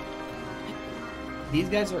 These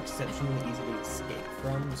guys are exceptionally easy to escape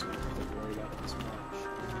from, so we don't have to worry about it as much.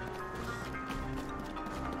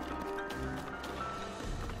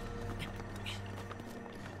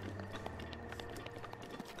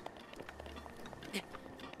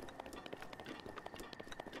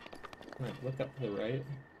 Alright, look up to the right.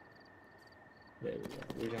 There we go.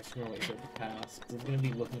 We're just gonna wait for it to pass. We're gonna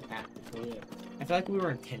be looking at the cliff. I feel like we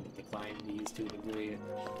were intended to climb these to a degree.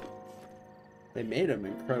 They made them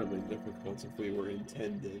incredibly difficult if we were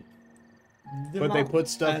intended. They're But they not put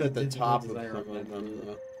stuff as at the difficult top as of I some of remember. them.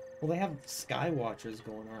 Though. Well, they have sky watchers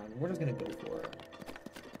going around. We're just gonna go for it.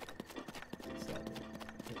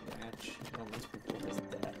 Match. Oh, this people is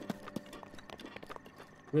dead.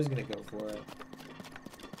 We're just gonna go for it.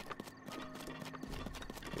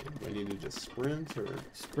 Do I need to just sprint or?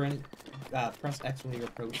 Sprint. Press X when you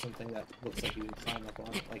approach something that looks like you can climb up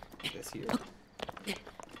on it, like this here.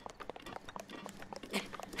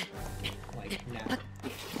 Like now.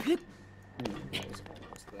 Ooh, that was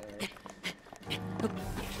almost there.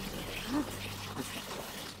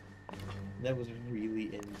 That was really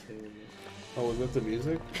into it. Oh, was it with the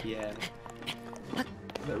music? Yeah.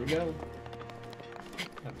 There we go.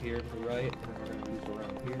 Up here to the right, and then we're gonna move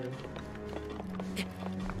around here.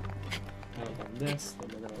 Now we've done this, then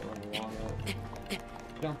we're gonna run along it.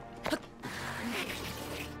 Jump.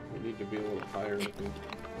 We need to be a little higher, I think.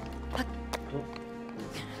 Oh,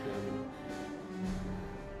 that's stamina.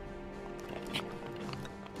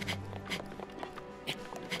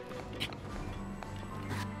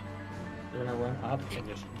 We're gonna run up and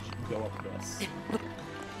just go up this.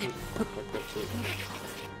 Fuck, that's it.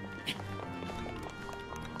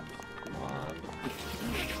 Come on.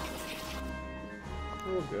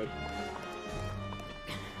 Oh, good.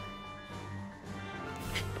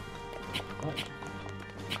 Up.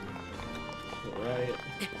 Go right.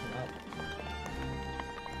 Up.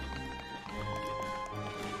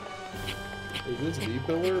 Is this the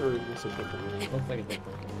pillar or is this a different one? Looks like a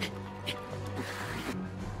different one.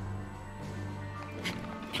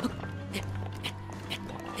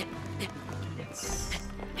 Yes.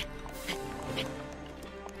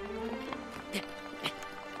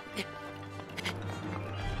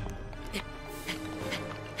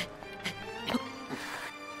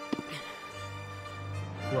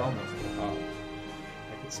 We're almost there. Oh,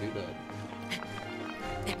 I can see that.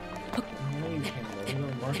 No, you can't. We're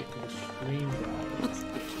gonna mark it for the stream, guys.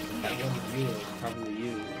 That one viewer is probably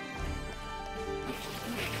you.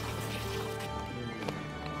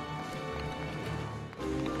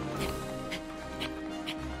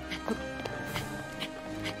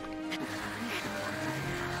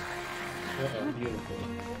 Uh-oh. Beautiful.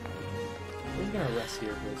 We're just gonna rest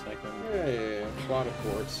here for a second. Yeah. Bought a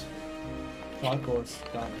course. Quad course,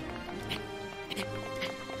 done.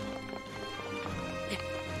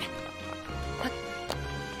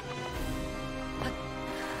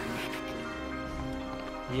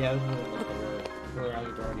 Yeah, this is a little where I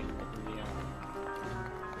was already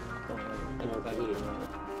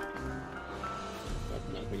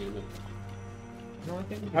Nothing in it. No, I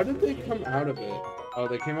think. How did they come out of it? Oh,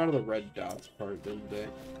 they came out of the red dots part, didn't they?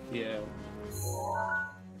 Yeah.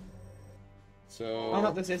 So. Oh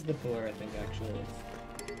no, this is the pillar, I think, actually.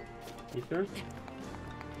 You sure?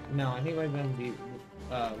 No, I think it might have been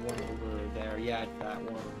the one over there. Yeah, it's that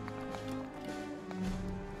one.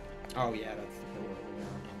 Oh yeah, that's the pillar over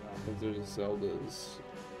there. Because there's a Zelda's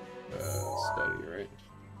study, right?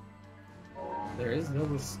 There is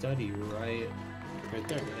no study, right? Right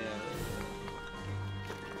there. Yeah.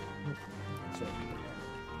 So,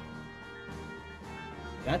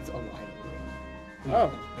 that's a line.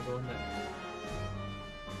 Oh. I go in there.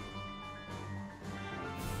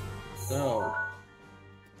 So,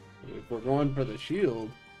 if we're going for the shield,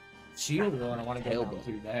 Shield one, I want to get down Tailbone.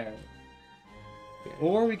 through there. okay.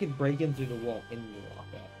 Or we could break in through the wall in the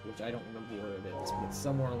lockup, which I don't remember where it is, but it's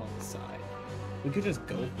somewhere along the side. We could just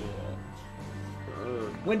go for it. Sure.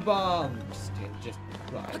 Wind bomb! Just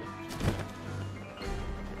glide.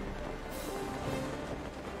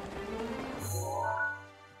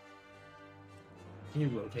 Can you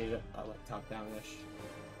rotate it like top down-ish?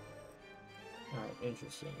 Alright,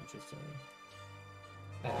 interesting.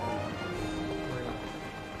 And we're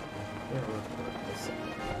gonna record this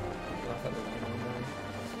second. Off at the line on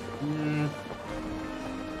there.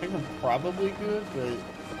 I think I'm probably good, but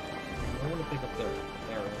I want to pick up their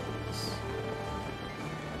arrows.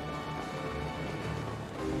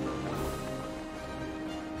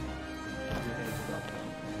 Everything's dropped down.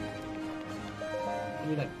 Give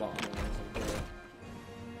me that bomb.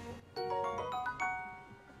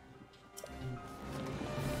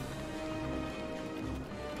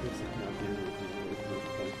 Looks like nothing with the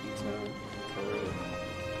funky sound. Alright.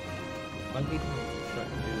 Monkey can try to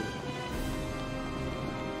do.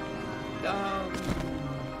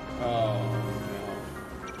 Oh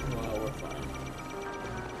no. Well, we're fine.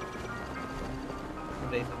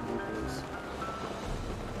 Invasive movers.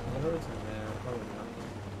 What is in there? Probably nothing.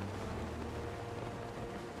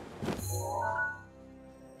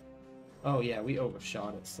 Oh yeah, we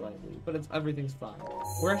overshot it slightly, but everything's fine.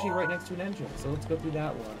 We're actually right next to an entrance, so let's go through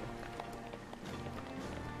that one.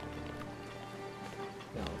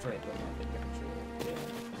 No, it's right there. I think actually.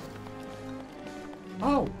 Yeah.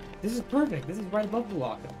 Oh, this is perfect. This is right above the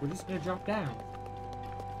lockup. We're just gonna drop down.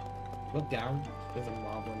 Look down. There's a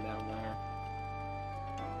moblin down there.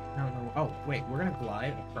 No. Oh, wait. We're gonna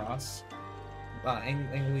glide across.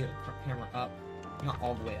 Angling the camera up, not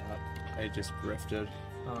all the way up. I just drifted.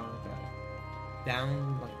 Oh, okay.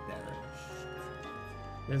 Down like there.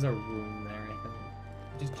 There's a room there, I think.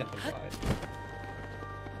 Just jump and glide.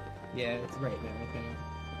 Yeah, it's right there, I think.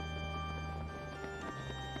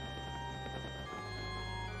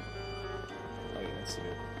 Oh yeah, I see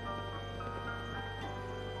it.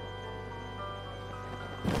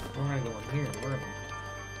 we're gonna go in here. We're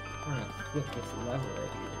gonna flip this lever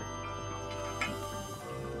right here.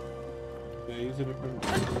 Can I use a different? The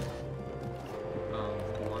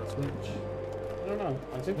one switch. I don't know.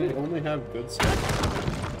 I think they only have good stuff.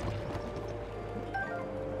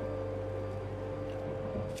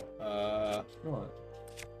 What?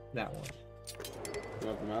 That one. You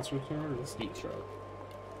have the master sword or The steep stroke.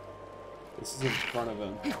 this is in front of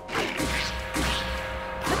him.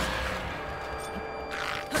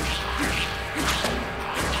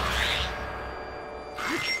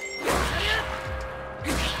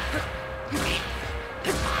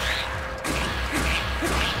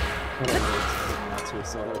 Master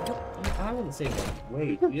sword. I wouldn't say that.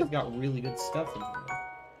 Wait, we just got really good stuff in here.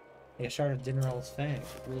 Like a shard of Dinnerell's Fang.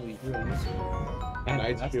 Really, really useful. And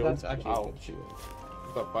Nice that's shield. actually Wow. a good shield.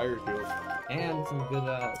 The fire shield. And some good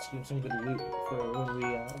loot for when we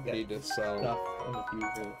get Need to sell. stuff in the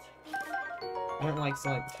future. I don't like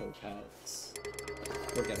selling toe pads.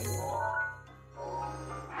 We're getting that.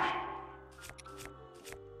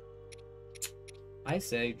 I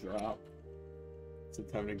say drop. It's the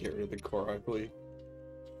time to get rid of the Korokli.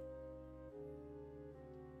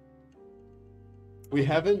 We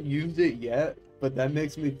haven't used it yet, but that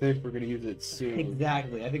makes me think we're gonna use it soon.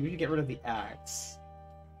 Exactly. I think we should get rid of the axe.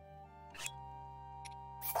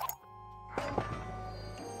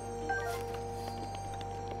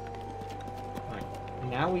 Alright.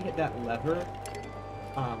 Now we hit that lever.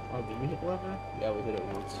 Oh, did we hit the lever? Yeah, we hit it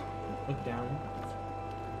once. Look down.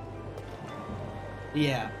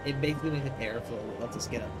 Yeah, it basically makes an airflow that lets us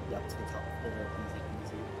get up to the top floor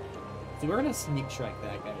easy. So we're gonna sneak strike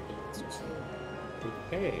that guy again.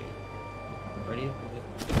 Okay. Ready?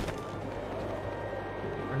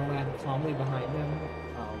 We're gonna land calmly behind him.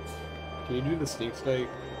 Can you do the sneak strike?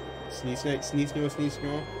 Sneak strike? The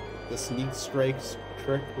sneak strikes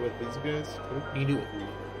trick with these guys? Too? You can do it with me.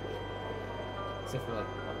 Except for like,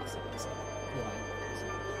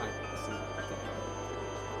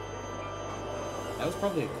 that was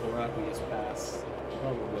probably a Korok we just passed.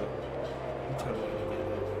 Probably. I'm totally gonna get it.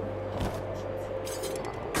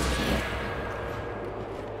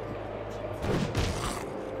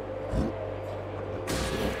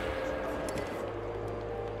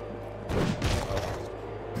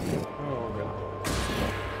 Oh, God.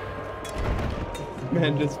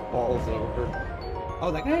 Man just falls over.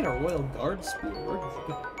 Oh, that guy had a Royal Guard spear. We're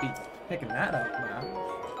gonna be picking that up now.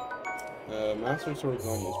 Master Sword's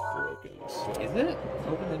almost broken, so... Is it?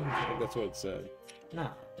 Open the... I think that's what it said. Nah,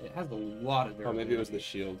 it has a lot of... Oh, maybe it was the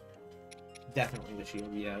shield. Definitely the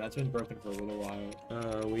shield, yeah. That's been broken for a little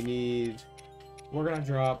while. We need... We're gonna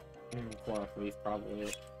drop Chlorophyll Leaf,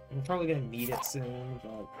 probably. We're probably gonna need it soon,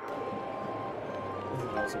 but... This is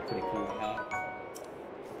also pretty cool to have.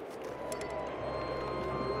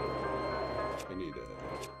 I need a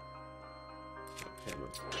hammer.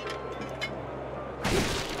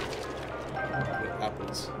 It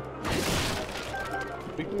happens.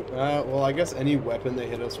 Well, I guess any weapon they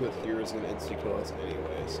hit us with here is gonna insta-kill us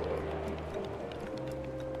anyway, so...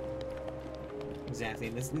 Exactly,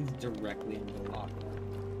 and this leads directly into the lock.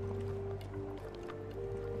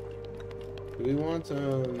 Do we want,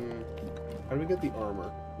 how do we get the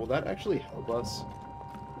armor? Will that actually help us?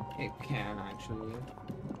 It can, actually.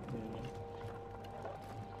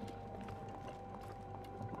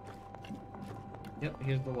 Yep,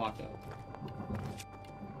 here's the lockup.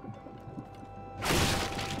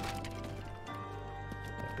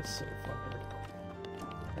 That is so fucker.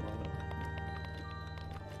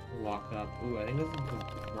 Lock up. Ooh, I think this is the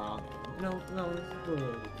wrong. No, this is the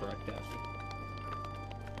correct actually.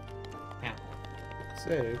 Yeah.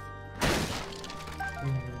 Save.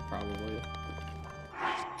 Probably.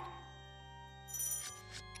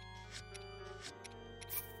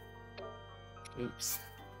 Oops.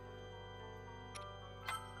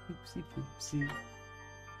 Oopsie poopsie.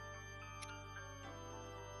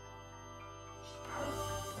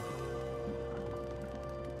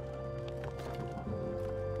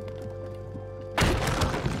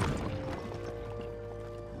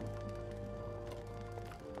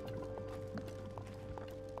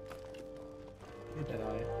 Hit that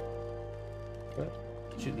eye. What?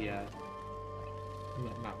 Shoot the eye.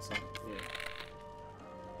 Not some. Yeah.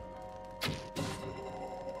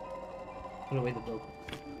 Put away the bow.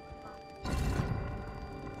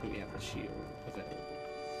 So we have the shield. Okay.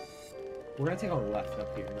 We're gonna take on the left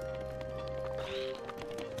up here.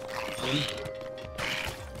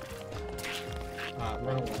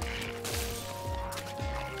 Run away.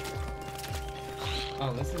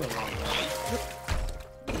 Oh, this is a wrong way.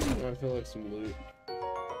 I feel like some loot.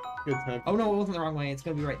 Good time. Oh no, it wasn't the wrong way. It's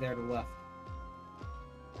gonna be right there to the left.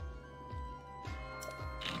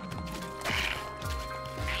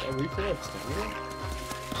 we still have stamina?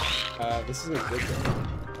 This is a good one.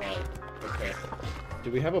 Okay.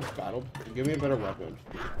 Do we have a battle? Give me a better weapon.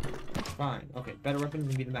 Fine. Okay, better weapon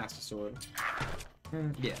can be the Master Sword.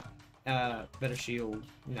 Yeah. Better shield.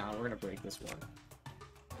 No, we're gonna break this one.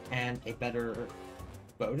 And a better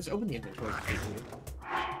bow. Just open the inventory.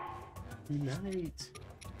 Night.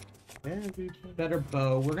 Everybody. Better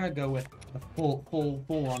bow. We're gonna go with a full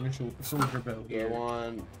on soldier bow Do I here.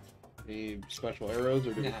 want the special arrows,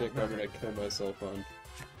 or do you Nah, think not I'm gonna really. kill myself on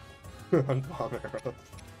on bomb arrows?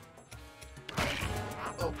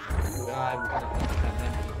 Oh,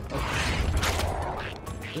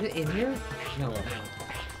 is it in here? No, no.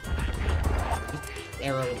 Just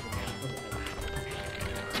arrows.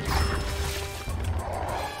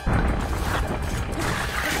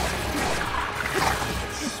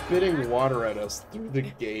 Spitting water at us through the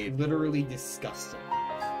gate. Literally disgusting.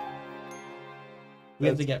 We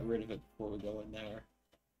have to That's- get rid of it before we go in there.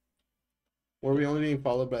 Were we only being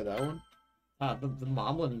followed by that one? The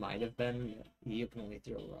moblin might have been. You can only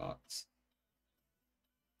throw rocks.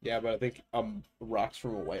 Yeah, but I think rocks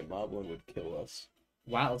from a white moblin would kill us.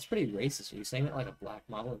 Wow, it's pretty racist. Are you saying that like a black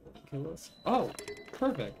moblin wouldn't kill us? Oh,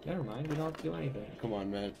 perfect. Never mind. We don't have to do anything. Come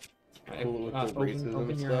on, man. Alright, Cool with the racism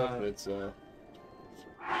open and your, stuff. It's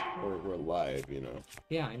we're live, you know.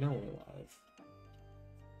 Yeah, I know we're live.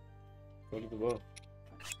 Go to the bow.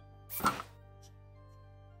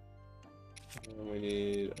 And we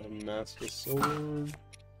need a master sword,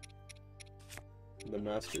 the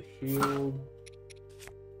master shield.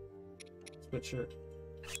 Switcher.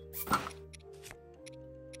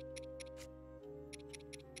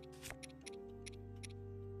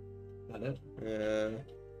 That it? Yeah,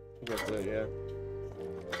 that's it. Yeah.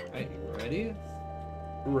 Alright, you ready?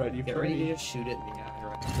 Ready Get for ready to me? just shoot it in the eye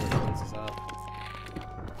right before it raises up.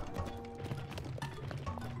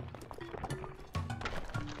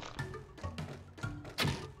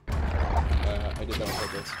 I did that on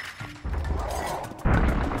purpose.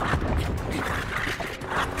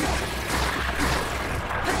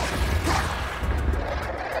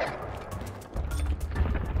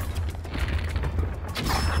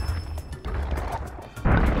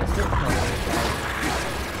 It's still covering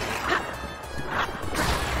it.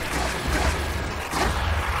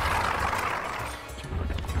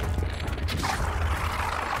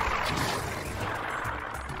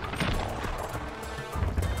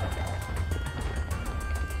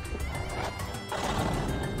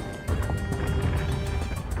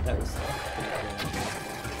 That was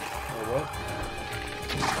Oh, what?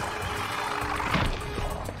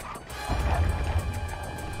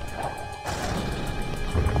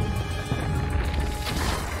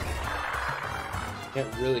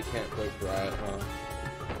 Can't quite dry it, huh?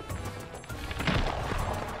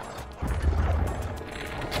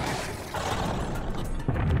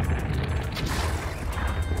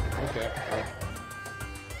 Okay.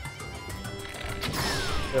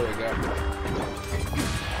 There we go.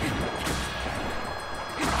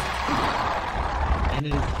 and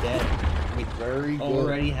it is dead. We Very good.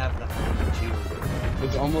 already have the shield.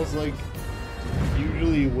 It's almost like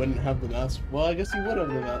usually you wouldn't have the master. Well, I guess you would have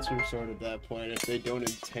the master sword at that point if they don't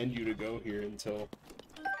intend you to go here until.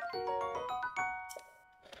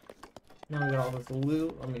 Now we got all this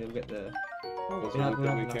loot. I mean, we'll get the. Those We are don't that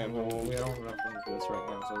have we enough can't room. hold. We don't have enough room for this right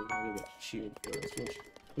now, so we're gonna do the shield first, which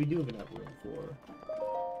we do have enough room for.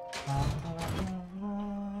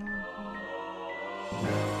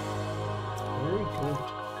 Very good.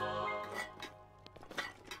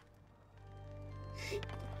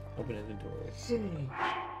 Open inventory.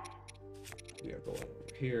 We are going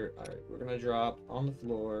over here. Alright, we're gonna drop on the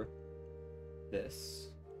floor this.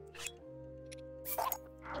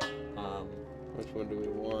 Which one do we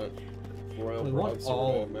want? Royal We want broadsword,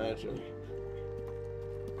 all I of them. imagine.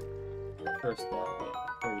 First up,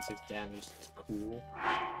 yeah, 36 damage. It's cool.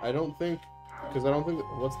 I don't think, because I don't think.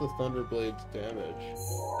 What's the Thunderblade's damage?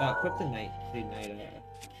 Equip the night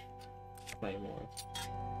claymore.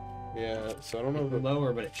 Yeah, so I don't know if It's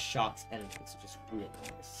lower, but it shots enemies, which is real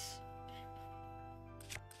nice.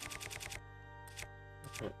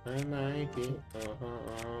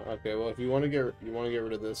 Okay, well, if you want to get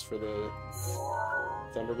rid of this for the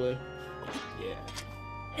Thunderblade.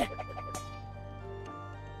 Yeah.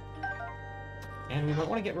 And we might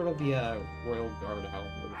want to get rid of the Royal Guard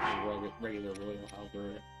halberd, the regular Royal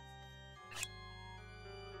halberd.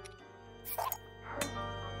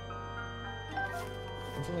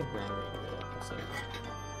 What's on the ground right there? I'll say.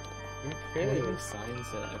 Okay. What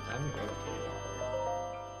signs that I haven't read it.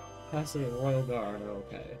 Passive Royal Guard,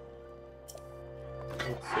 okay.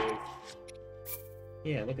 Let's see.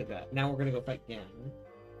 Yeah, look at that. Now we're gonna go fight again.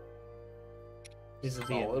 This is the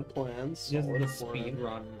Solid plans. this is Solid the plan. speed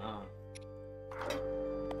run.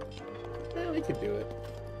 Yeah, we could do it.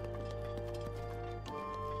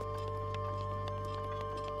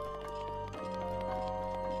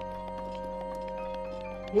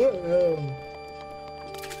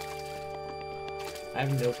 I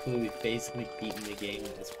have no clue. We've basically beaten the game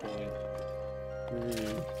at this point.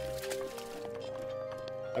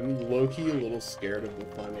 I'm low-key a little scared of the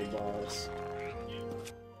final boss.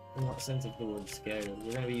 In what sense of the word scared?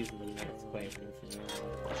 We're gonna be using the next playthrough for now.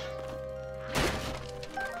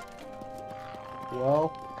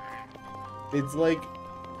 Well, it's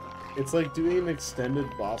like doing an extended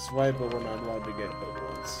boss fight, but we're not allowed to get hit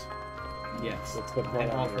once. Yes. That's the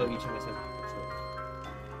And also parameter. each of us has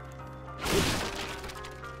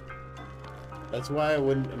That's why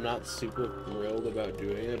I'm not super thrilled about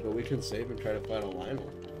doing it, but we can save and try to fight a Lionel.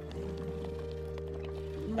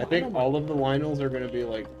 I think all of the Lionels are gonna be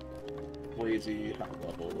like crazy high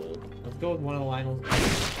level though. Let's go with one of the Lionel's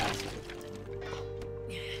passive.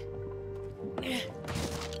 We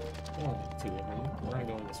don't need two of them. We're gonna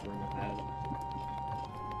go in this room ahead.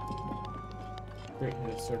 Straight to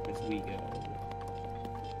the surface we go.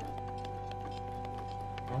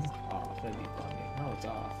 One's off. That'd be funny. No, it's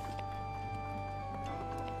off.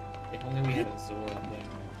 If only we had a sword there.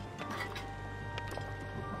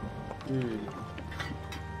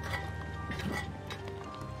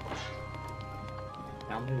 I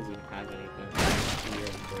don't think we have anything. Here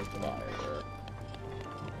and break the fire.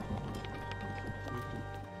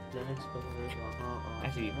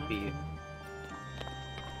 Actually, B. I'm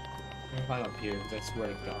gonna climb up here because I swear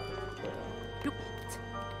to God.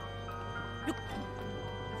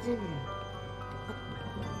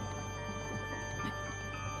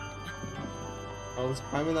 Oh, let's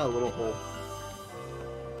climb in that little hole.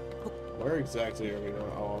 Where exactly are we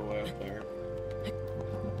going? Oh, all the way up there.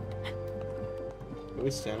 Can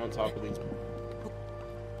we stand on top of these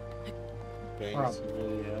things?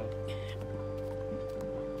 Probably, yeah.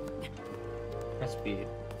 Press B.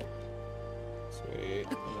 Sweet.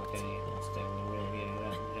 I'm not getting it. I'm staying there. We don't need any of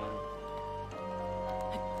that junk.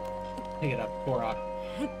 Pick it up, Korok.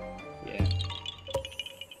 Yeah.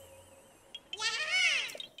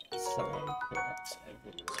 So many Koroks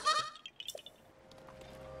everywhere.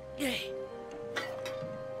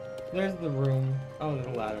 There's the room. Oh, there's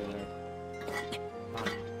a ladder there.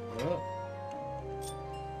 Oh.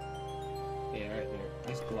 Yeah, right there.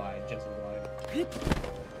 Just glide, just glide. Let's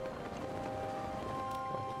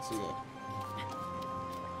see that.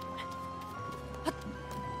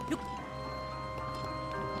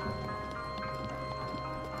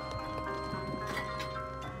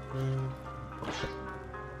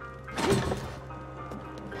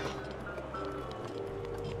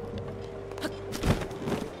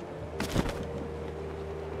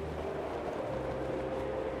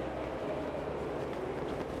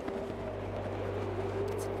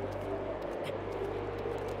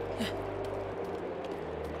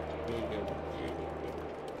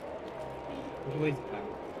 Which way's back?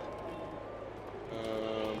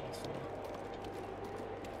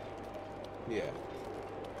 Yeah.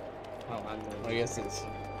 Oh, I'm the... I guess it's.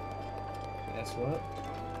 Guess what?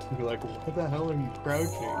 You're like, what the hell are you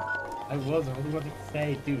crouching? I was about to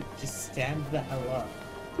say, dude, just stand the hell up.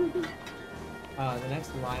 The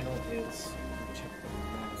next Lionel is... Check the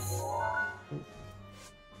map.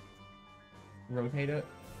 Rotate it.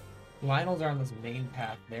 Lionels are on this main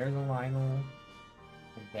path. There's a Lionel, and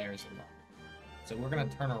there's a Lionel. So we're gonna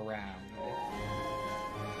turn around.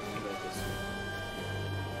 And go this way.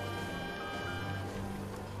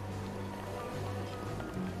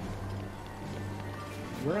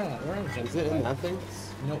 We're gonna jump. Is it in that thing?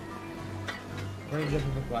 Nope. We're gonna jump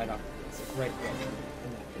and glide off. It's right there.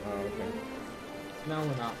 Oh, okay. No,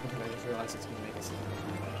 we're not, because I just realized it's gonna make us.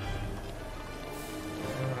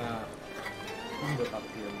 We're gonna go up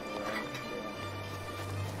here more, right?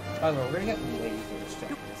 Yeah. By the way, we're gonna get lasers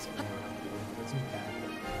checking this around. There's some bad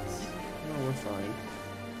things. No, we're fine.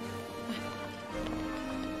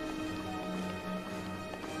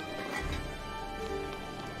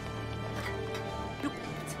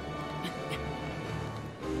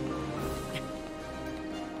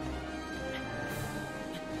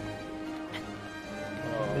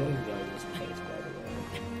 Zelda's place, by the way.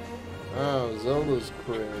 Oh, Zelda's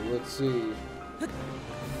crib. Let's see.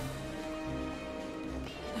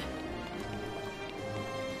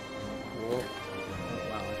 Well, Oh,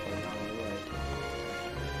 wow, I fell down the way.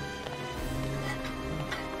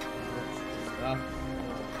 Stuff.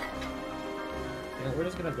 Yeah, we're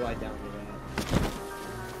just gonna glide down the ramp.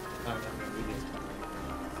 Oh, no, we just...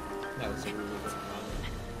 That was a really good one.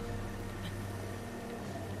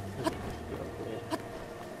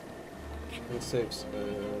 Let's save.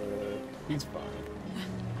 He's fine.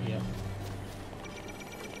 Yeah.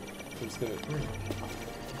 I'm just gonna. Probably.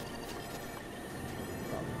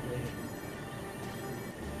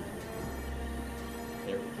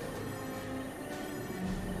 There we go.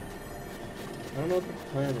 I don't know what the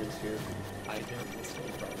plan is here. I don't this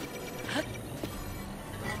way probably.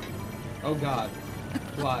 Oh god.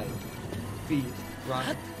 Fly. Feed.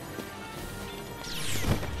 Run.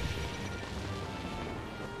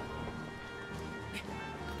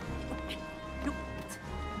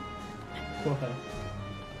 What?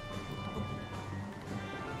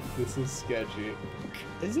 This is sketchy.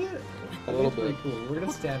 Is it? A little Pretty bit. cool. We're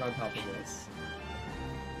gonna stand on top of this.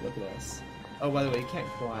 Look at this. Oh, by the way, you can't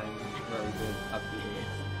climb where we did up here.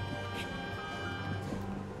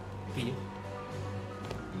 Feet.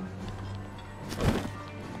 Oh,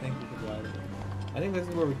 thank you for gliding. I think this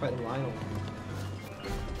is where we fight Lionel.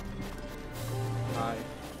 Hi.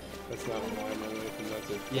 That's not a line or anything. That's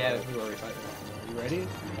it. Yeah, this is where we fight Lionel. You ready?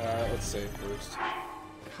 Let's save first.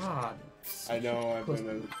 God. I know. I've Close.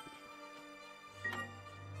 been.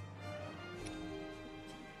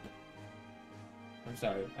 I'm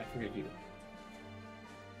sorry. I forgive you.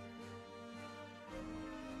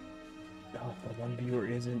 Oh, the one viewer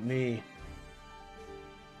isn't me.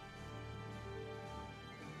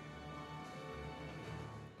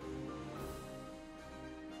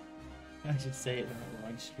 I should say it on the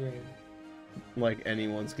wrong stream. Like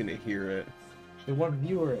anyone's gonna hear it. The one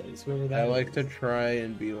viewer is whoever that I like is. to try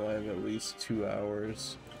and be live at least 2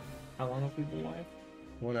 hours. How long have we been live?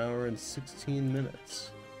 1 hour and 16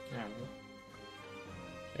 minutes. I don't know.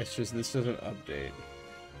 It's just this doesn't update.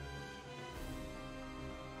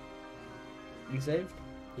 You saved?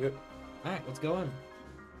 Yep. Alright, let's go in.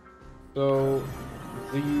 So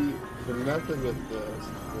the method with the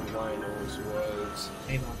Lionels was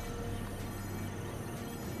Hey, Mom.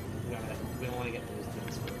 We don't want to get those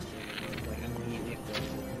things first. Like, immediately have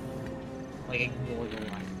to, like, ignore the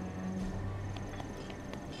line.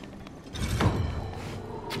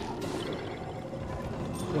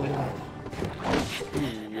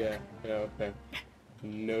 yeah, okay.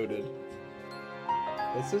 Noted.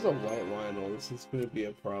 This is a white Lionel. This is gonna be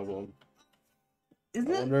a problem.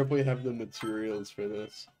 Isn't I wonder if we have the materials for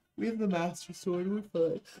this. We have the Master Sword, we're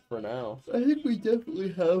fine. For now. I think we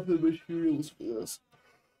definitely have the materials for this.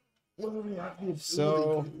 What do we have to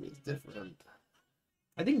So- do is different.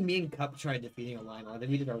 I think me and Cup tried defeating a Lionel. I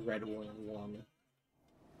think we did our red one and won.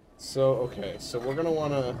 So, okay, so we're gonna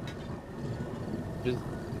wanna just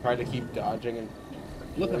try to keep dodging and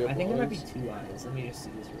Look, area I think there might be blows. 2 eyes. Let me just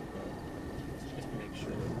see this real quick. Just to make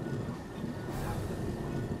sure.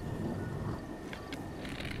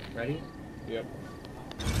 Ready? Yep.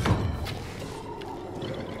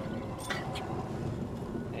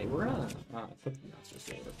 Hey, we're gonna put the Master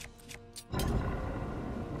Sword.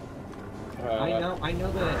 I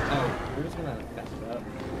know that. Oh, we're just gonna back it up.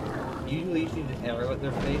 Usually you should just arrow at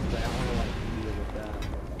their face, but I don't wanna like deal with that.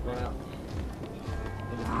 Run out.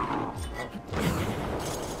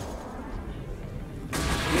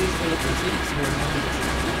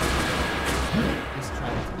 Just try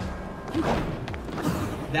to.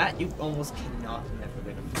 That you almost cannot never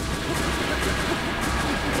get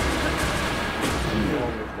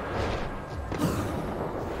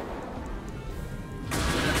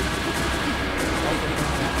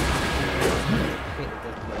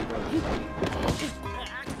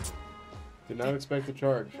Did not expect the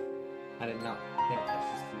charge. I did not think that's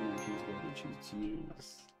just who he was going to choose to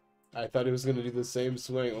use. I thought he was gonna do the same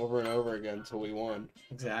swing over and over again until we won.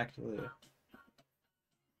 Exactly.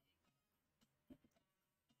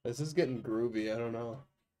 This is getting groovy, I don't know.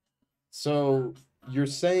 So, you're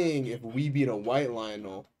saying if we beat a white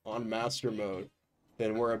Lionel on Master Mode,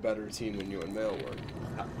 then we're a better team than you and Mail were.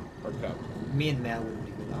 Cup. Or Cup. Me and Mel would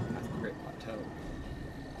be without past the Great Plateau.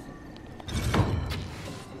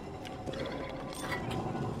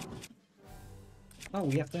 Oh,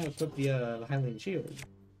 we have to equip the Highland Shield.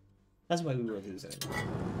 That's why we were losing.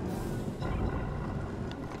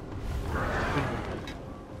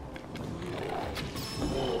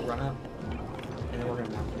 Run up. And then we're gonna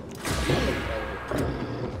mount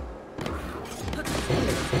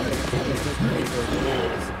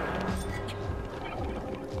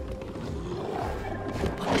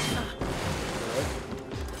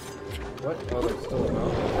What? Oh, there's still a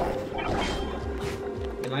mountain.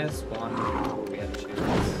 it. They might have spawned before we had a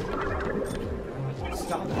chance.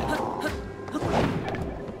 Stop that.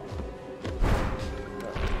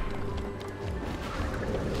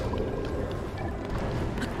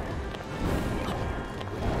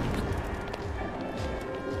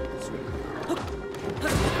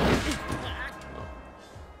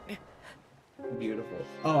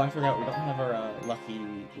 I forgot. We don't have our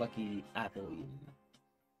lucky apple.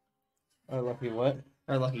 Oh, lucky what?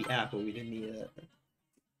 Our lucky apple. We didn't need it.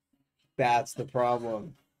 That's the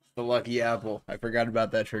problem. The lucky apple. I forgot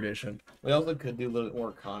about that tradition. We also could do a little more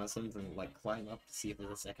reconnaissance and like climb up to see if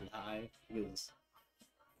there's a second eye. Because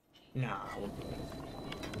nah, we'll do it.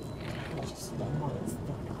 Just oh, it's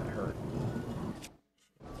fucking gonna hurt.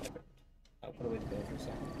 I'll put away the bill for a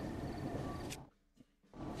second.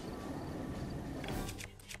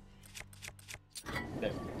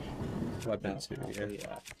 There we go. Weapons Now, here.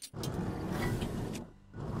 yeah.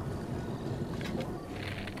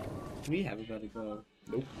 We haven't got to go.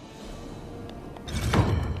 Nope.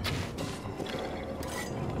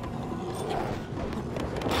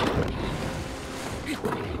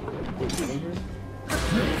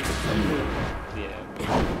 Yeah.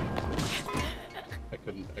 I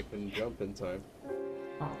couldn't jump in time.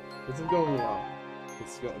 This is going well.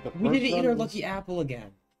 We need to eat our lucky apple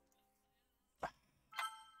again.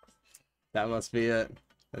 That must be it.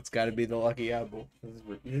 That's got to be the lucky apple. This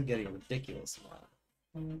is getting ridiculous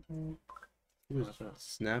now. Who was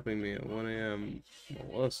snapping me at 1 a.m.?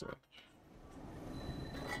 Melissa.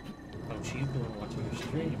 Oh, she's the one watching your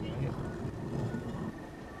stream, right?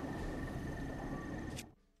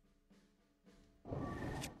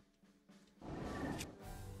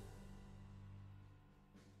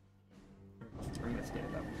 I'm gonna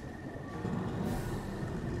stand up.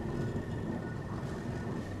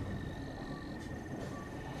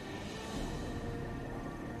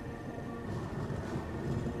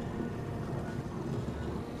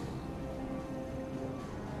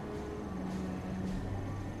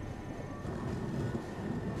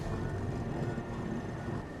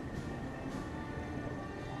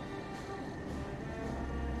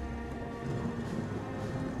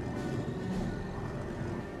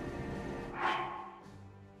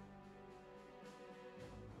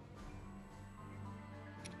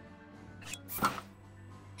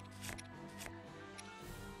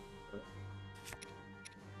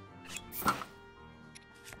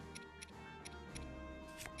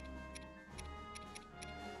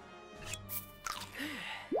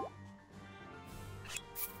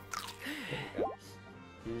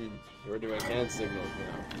 We're doing hand signals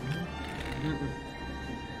now.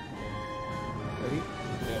 Ready?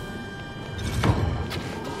 Yeah.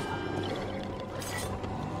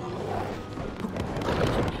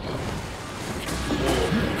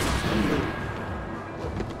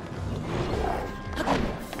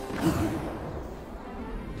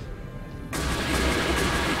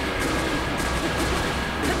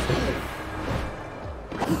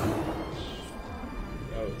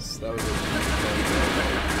 That was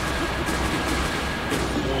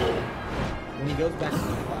When he goes back to the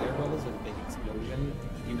fireballs or the big explosion,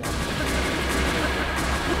 you want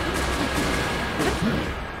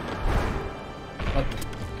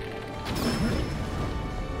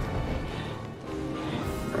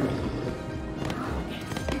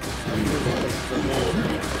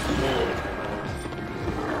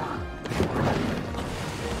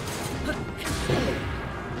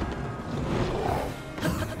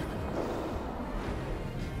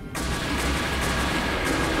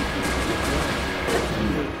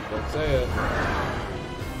Don't say it.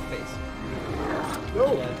 face. No!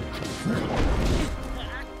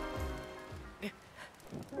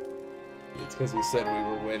 It's because you said we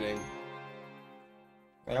were winning.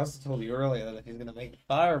 I also told you earlier that if he's gonna make a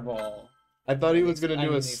fireball. I thought he was gonna I do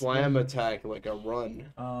mean, a slam attack, like a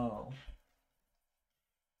run. Oh.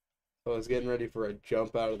 I was getting ready for a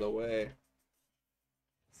jump out of the way.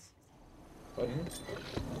 What?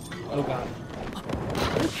 Oh god.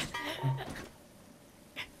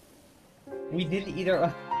 We didn't eat our.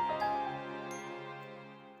 I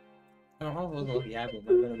don't know if it was a lucky apple,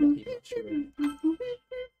 but I'm gonna lucky mushroom.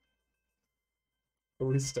 Are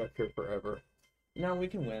we stuck here forever? No, we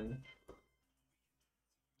can win.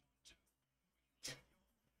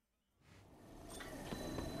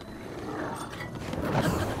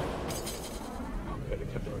 Gotta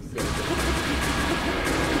keep our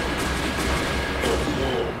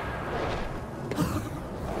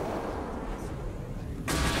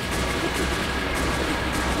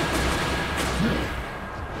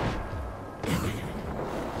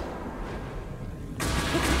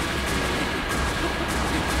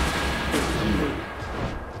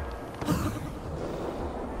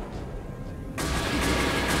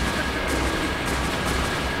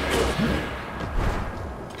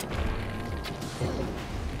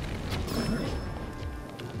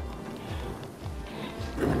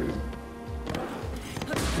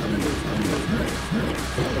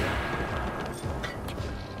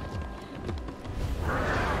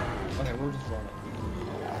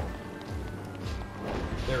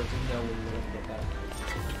know when you're gonna get that.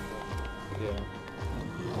 Yeah.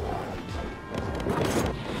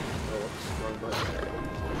 Oh, whoops, wrong button.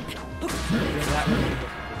 Yeah, that one.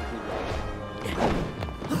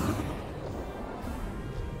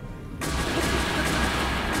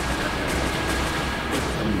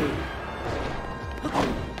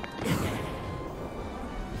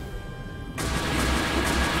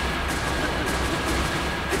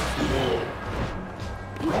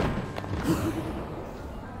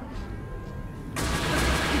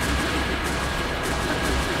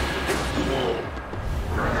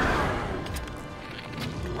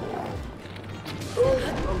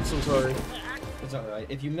 I'm so sorry. It's alright.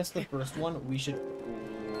 If you miss the first one, we should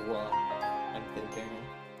run. I'm thinking.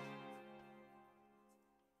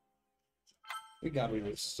 We got We it.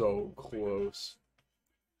 were so close.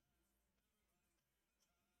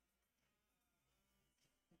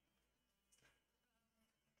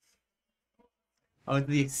 Oh, it's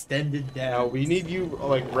the extended dance. Now we need you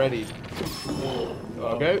like ready.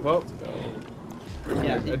 Okay, well,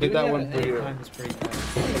 Yeah, I did that one for you. Time is pretty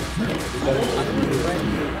nice. I did that one I'm for you. ready.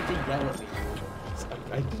 You have to yell at me.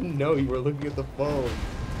 I didn't know you were looking at the phone.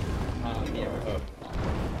 Yeah. Oh.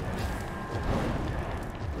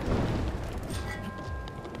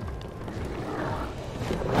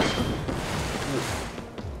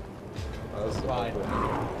 That was Fine.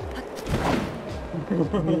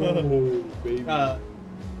 Oh, baby.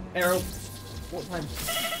 Arrow. What time?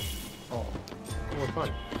 Oh. We're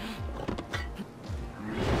fine.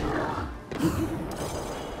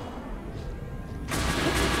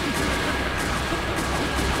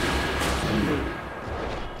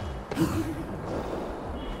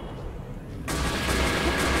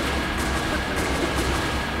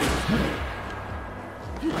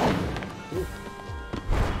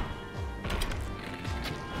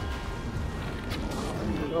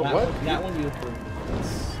 Oh, that what? One, that one you have to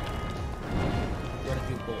this. We're gonna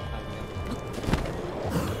do bullet time again.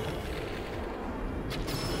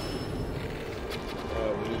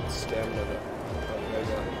 We need stamina to guys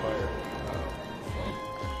on fire.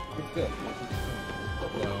 You're good.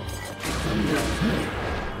 No.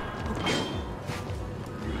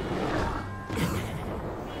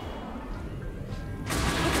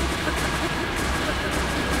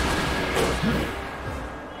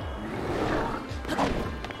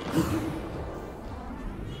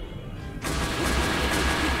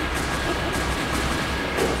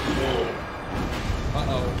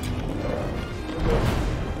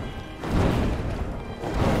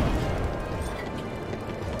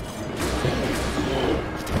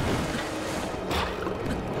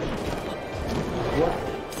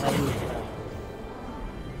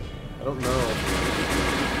 I don't know.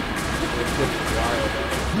 It's just wild.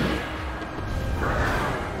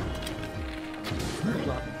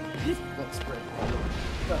 Let's break.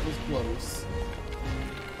 That was close.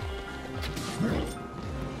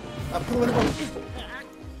 I'm pulling him up.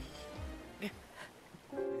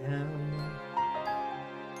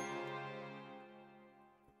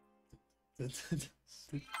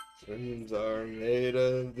 Dreams are made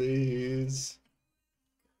of these.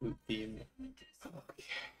 Good theme. Okay,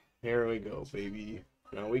 here we go, baby.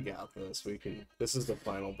 Now we got this. We can. This is the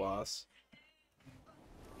final boss.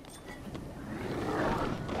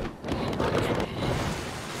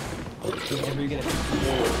 Whenever you get it.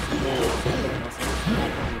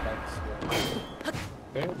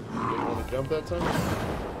 Okay, didn't want to jump that time.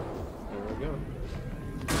 There we go.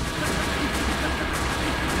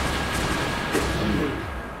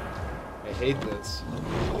 I hate this.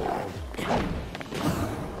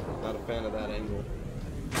 Not a fan of that angle.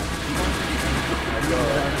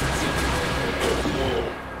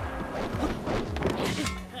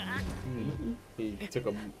 He took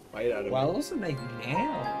a bite out of Wow, me. those make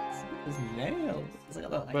nails. His nails. It's like,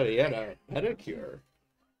 like, But he had a pedicure.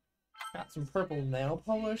 got some purple nail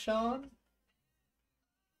polish on.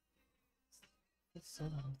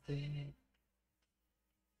 Something.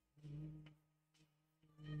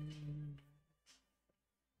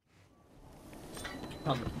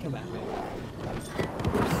 Come back, man.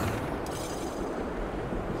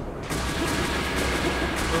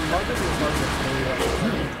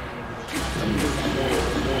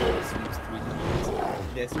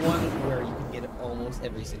 This one is where you can get it almost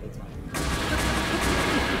every single time.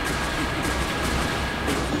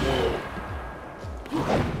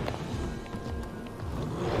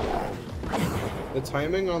 The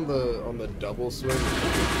timing on the double swing.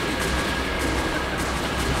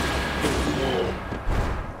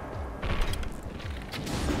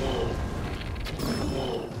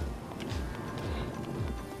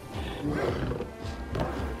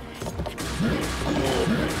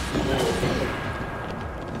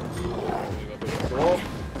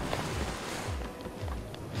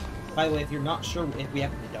 By the way, if you're not sure if we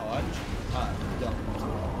have to dodge, don't.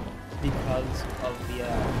 Because of the,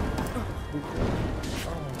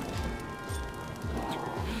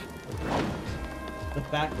 the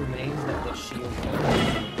fact remains that the shield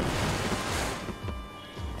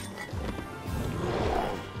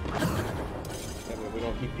We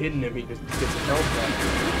don't keep hitting him, he just gets his health back.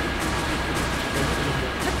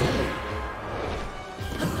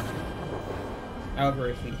 However,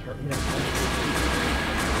 if we hurt him,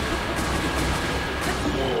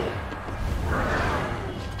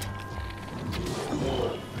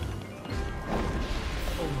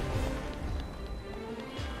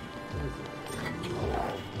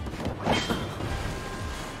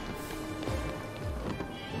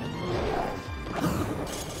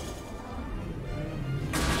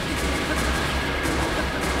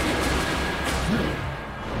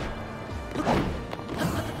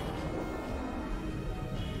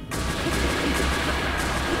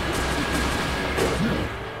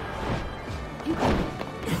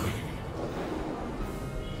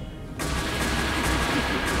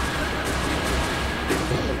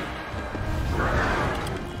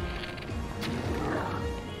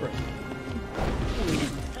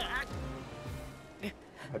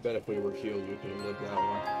 I bet if we were healed, we could have lived that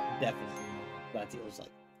one. definitely. That deal was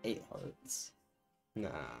like 8 hearts. Nah,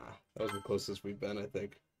 that was the closest we've been, I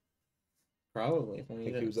think. Probably. I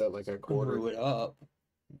think he was at like a quarter. Grew it up.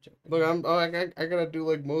 Look, I gotta do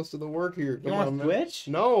like most of the work here. You Come want on, to man. switch?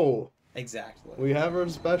 No! Exactly. We have our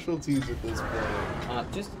specialties at this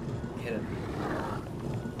point. Just hit him.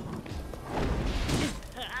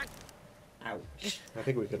 Ouch. I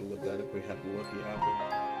think we could have lived that if we had the lucky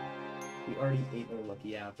apple. We already ate our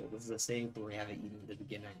lucky apple. This is the same thing we haven't eaten at the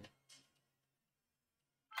beginning.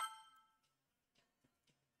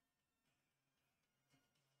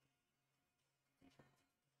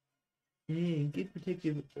 Hey, get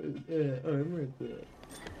protective armor equipped.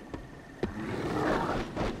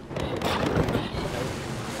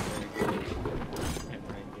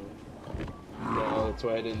 No, that's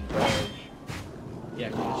why I didn't dodge. Yeah,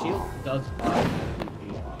 the shield does automatically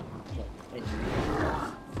block.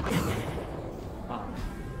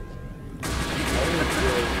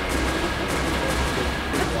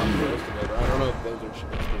 I don't know if those are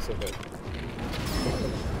specific.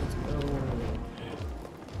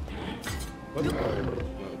 What? No,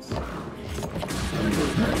 it's...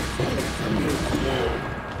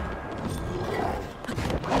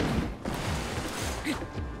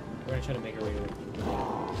 We're gonna try to make our way to it.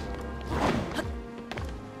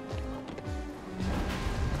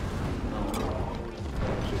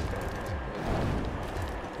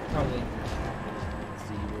 Probably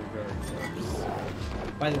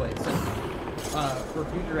by the way, so for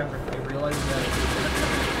future reference, I realized that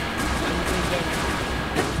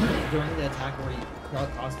during the attack where he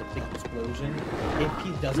caused a big explosion, if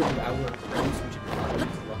he doesn't do outward throws, we should probably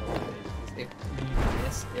just run away. If you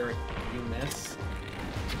miss, Eric, if you miss,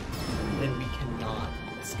 then we cannot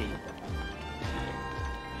escape that.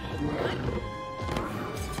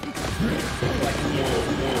 Like,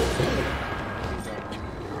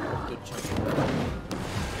 a good chunk of that.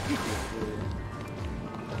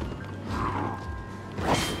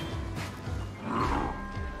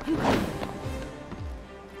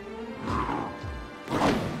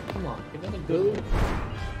 Come on, give another good one.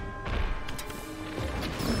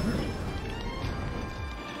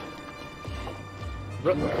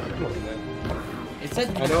 Come on, man. It said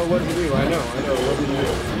I know it wasn't you. I know it wasn't you.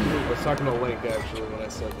 I was talking to Link actually when I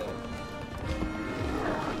said that.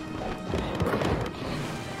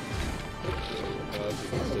 Oh, that's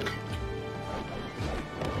a mistake.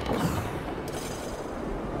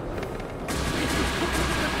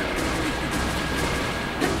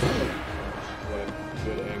 What a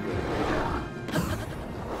good angle.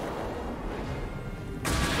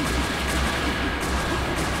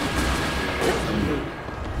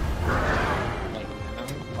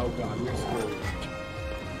 oh god, we're screwed.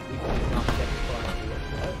 We cannot get far out of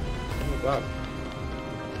that. Oh god.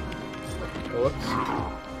 Oh, whoops.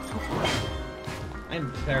 I'm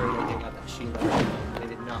very lucky about that shield. I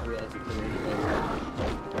did not realize you could really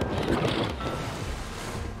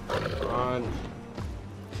Come on.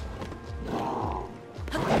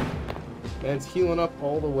 Man, it's healing up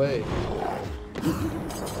all the way. I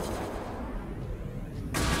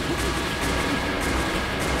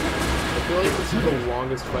feel like this is the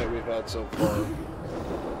longest fight we've had so far.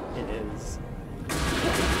 It is.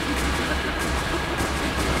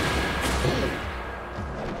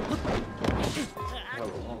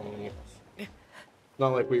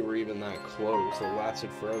 Not like we were even that close. It lasted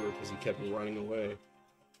forever because he kept running away.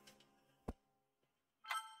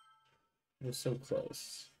 It was so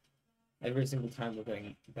close. Every single time we're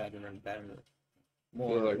getting better and better. Feel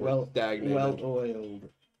More like we're stagnated. well oiled.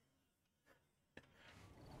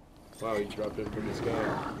 Wow, he dropped in from the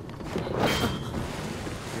sky.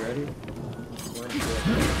 You ready? We're in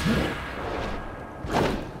for it.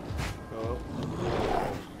 Oh.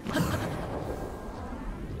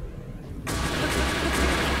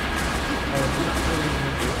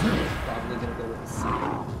 Probably gonna go with the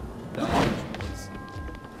second. The options.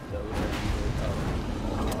 Those are either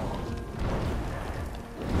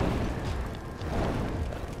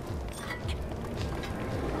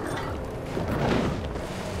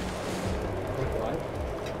what?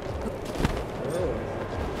 Oh.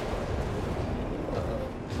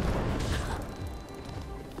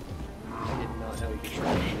 I did not know you could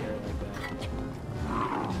try in the air like that.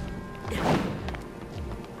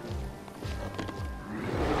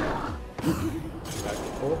 Back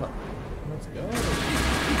to full health. Let's go.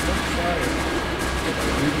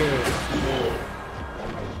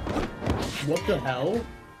 What the hell?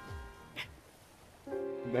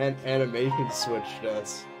 Man, animation switched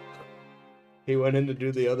us. He went in to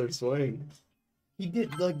do the other swing. He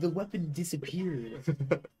did, like, the weapon disappeared.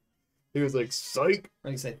 He was like, psych!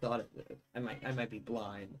 At least I thought it did. I might be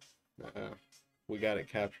blind. We got it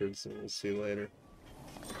captured, so we'll see later.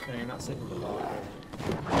 No, you're not sitting in the locker.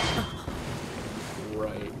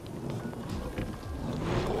 Right.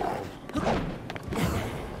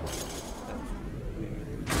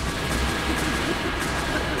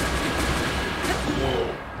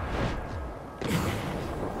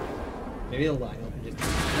 Maybe the line open just.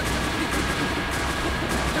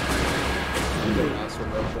 The last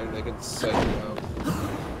remote thing, they can psych you out.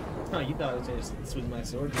 Oh, you thought I was gonna just swing my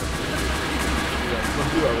sword? Yeah,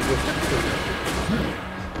 fuck you, I was just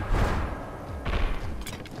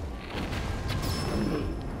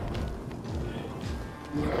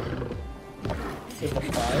If a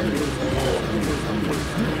fire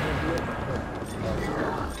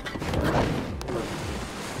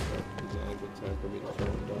a good time for me to throw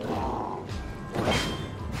him down.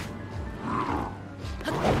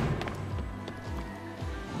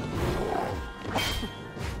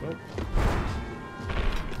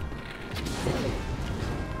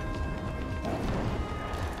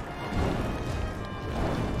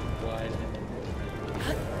 wide and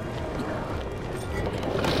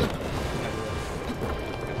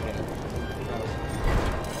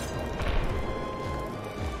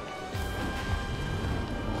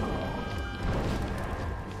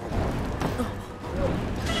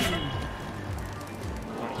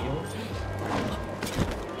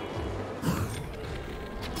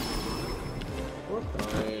We're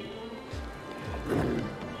fine.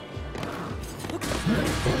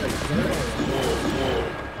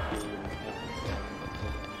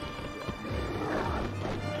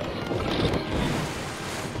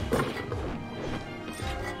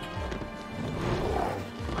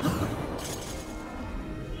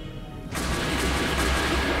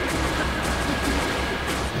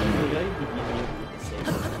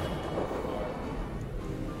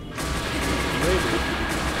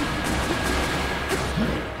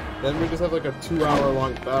 Then we just have like a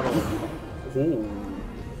 2-hour-long battle. Ooh.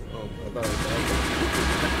 Oh, I thought it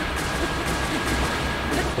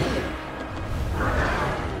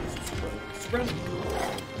Sprint.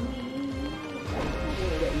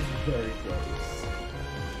 That was very close.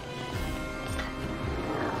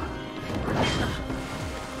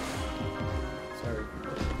 Sorry.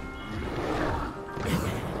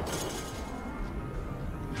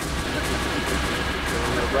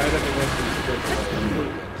 right up against the script.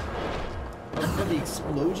 For the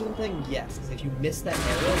explosion thing, yes. Because if you miss that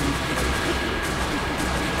arrow,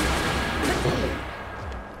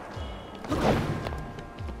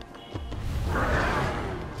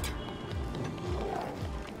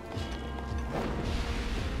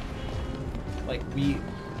 like we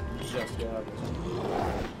just got out of this.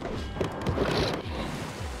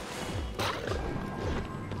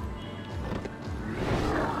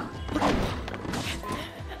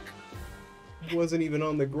 Wasn't even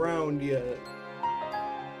on the ground yet.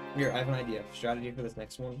 Here, I have an idea. Strategy for this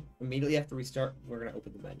next one. Immediately after we start, we're gonna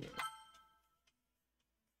open the menu.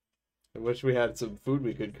 I wish we had some food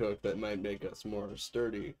we could cook that might make us more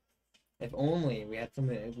sturdy. If only we had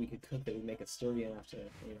something that we could cook that would make us sturdy enough to,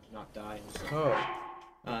 you know, not die. And stuff. Oh,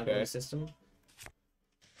 Go okay. to system.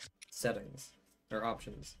 Settings. Or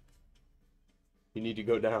options. You need to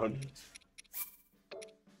go down.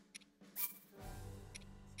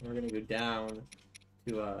 We're gonna go down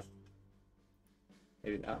to,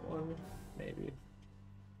 maybe that one? Maybe.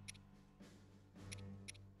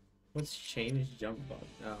 Let's change jump button.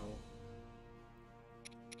 Oh.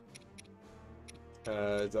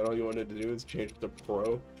 Is that all you wanted to do? Is change it to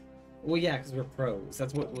pro? Well, yeah, because we're pros.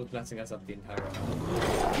 That's what was messing us up the entire time.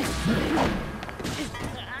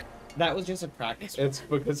 That was just a practice. It's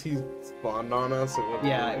because he spawned on us.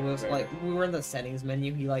 Yeah, it was like we were in the settings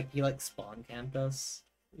menu. He spawn camped us.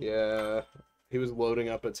 Yeah, he was loading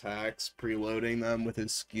up attacks, preloading them with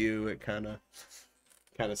his skew. It kind of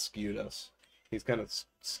skewed us. He's kind of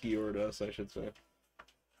skewered us, I should say.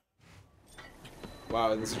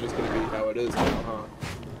 Wow, this is just gonna be how it is now, huh?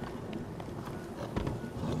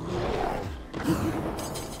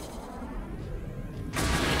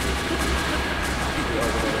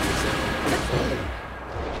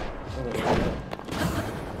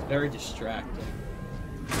 It's very distracting.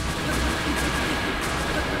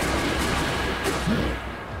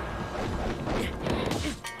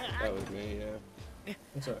 That was me, yeah.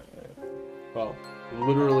 It's alright. Well,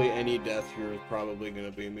 literally any death here is probably going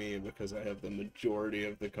to be me because I have the majority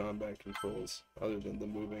of the combat controls, other than the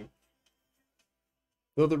moving.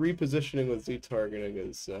 Though the repositioning with Z targeting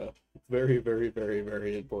is very, very, very,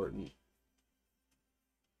 very important.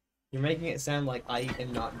 You're making it sound like I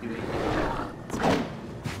am not doing it. The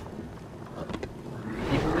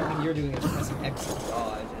only thing you're doing is pressing X to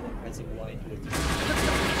dodge and then pressing Y to attack.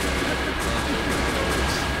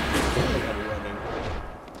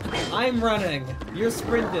 I'm running! You're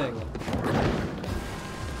sprinting!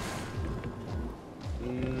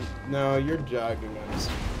 No, you're jogging us.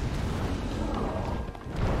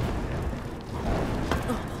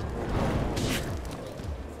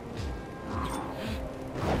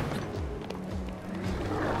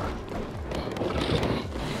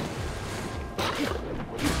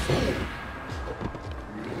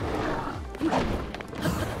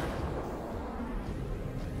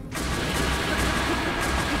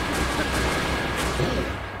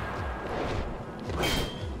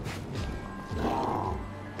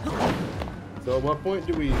 So at what point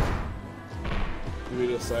do we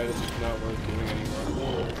decide it's not worth doing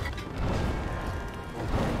anymore?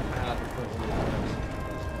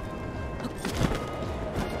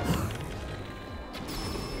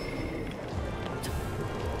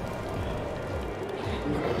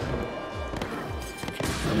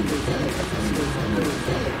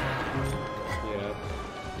 Yeah.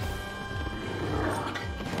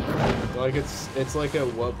 Like it's like at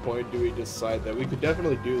what point do we decide that we could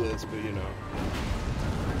definitely do this, but you know.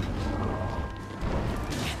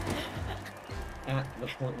 At the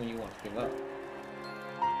point when you want to give up.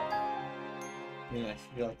 I mean, I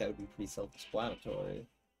feel like that would be pretty self-explanatory.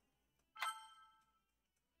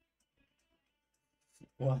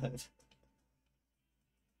 What?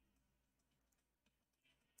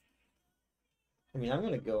 I mean, I'm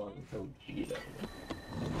gonna go on code beta.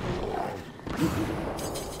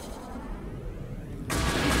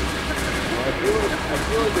 I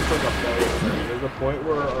feel like it's like a failure. There's a point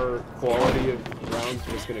where our quality of rounds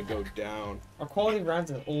is just gonna go down. Our quality of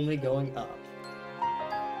rounds is only going up.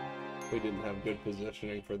 We didn't have good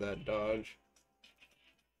positioning for that dodge.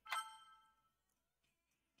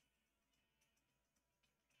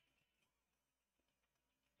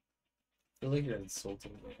 I feel like you're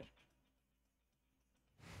insulting me.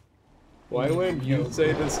 Why when you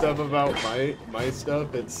say this stuff about my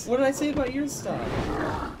stuff, it's... What did I say about your stuff?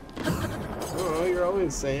 I don't know, you're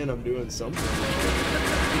always saying I'm doing something wrong.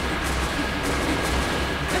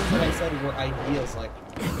 That's what I said were ideas like,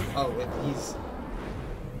 oh, if he's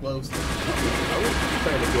close to I was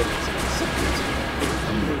trying to give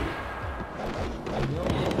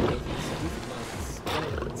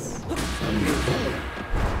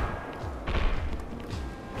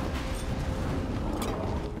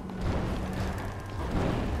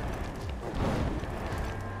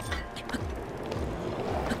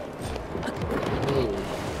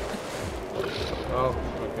Oh,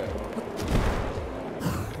 okay.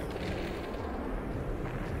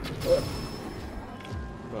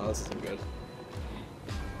 Well, this isn't good.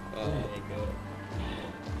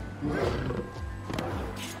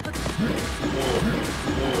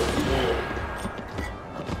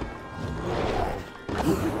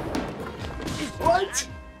 What?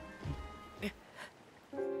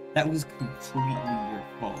 That was completely your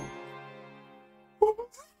fault.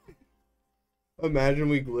 Imagine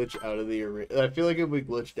we glitch out of the arena. I feel like if we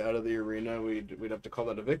glitched out of the arena, we'd have to call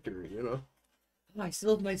that a victory, you know? Oh, I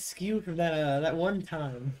still have my skew from that one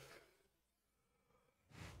time.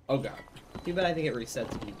 Oh god. Too bad I think it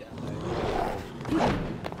resets if you die.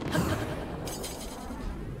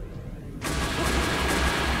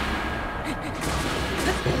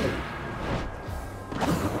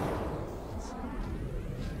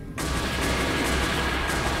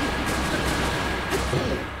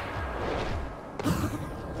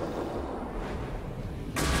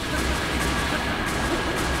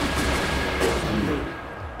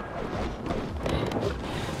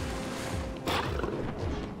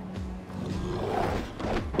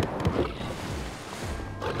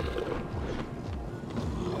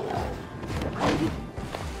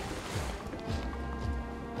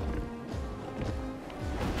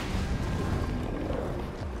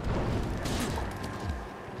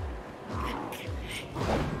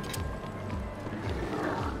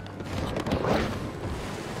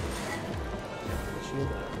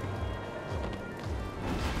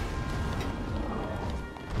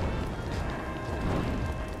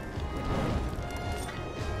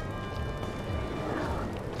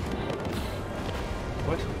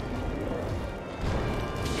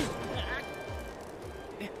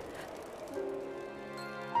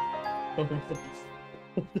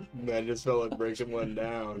 Man, just felt like breaking one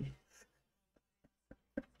down.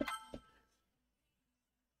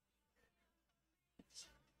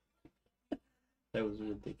 That was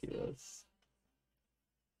ridiculous.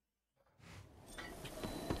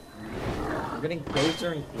 We're getting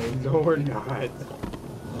closer and closer. No, we're not.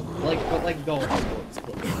 But like golf sports.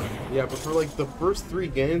 Yeah, but for like the first 3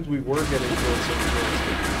 games, we were getting closer and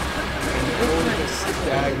closer. And we're just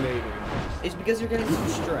stagnating. It's because you're getting too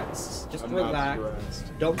stressed. Just I'm relax. not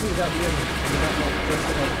stressed. Don't do that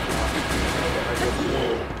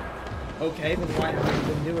Okay, then why haven't you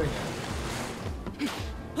been doing it?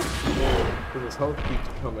 Because his health keeps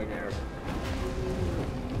coming out.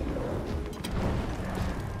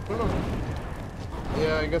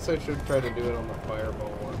 Yeah, I guess I should try to do it on the fireball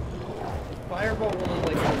one. Fireball one is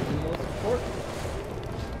like the most important.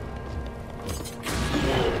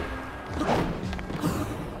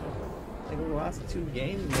 Like the last 2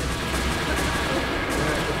 games, man.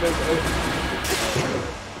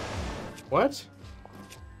 What?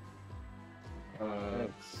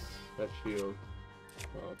 That shield.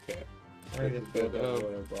 Okay. I just built that with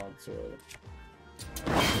a broadsword.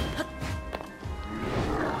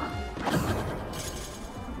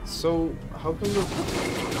 So, how come the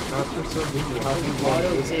Master so busy? How can you Auto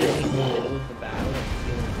this did game? in the middle of the battle.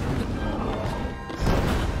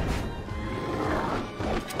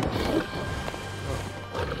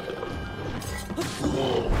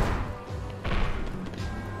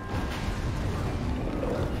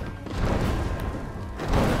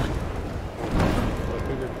 I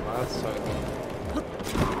figured last time.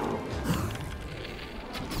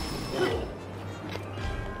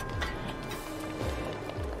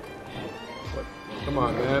 Come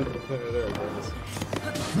on, man. There it is.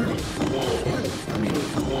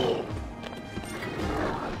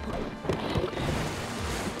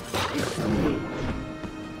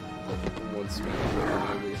 One smack,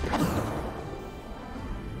 maybe.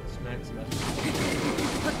 Smack.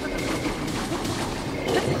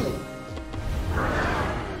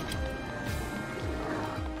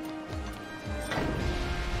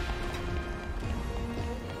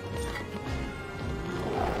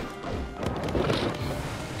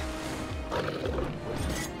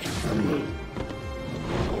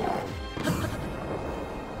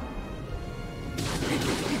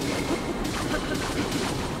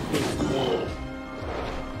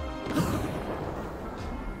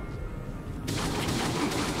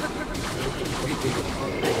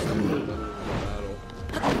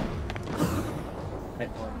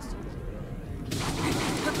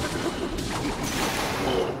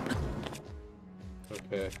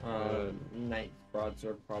 Okay. Knight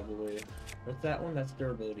broadsword probably. What's that one? That's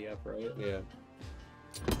durability up, right? Yeah.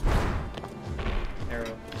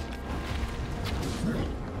 Arrow.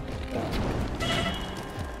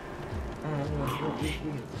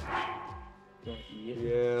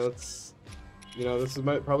 Yeah, let's. You know, this is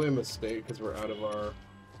probably a mistake because we're out of our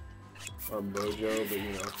mojo, but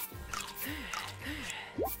you know.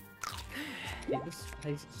 Get the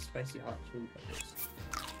spicy hot chili peppers.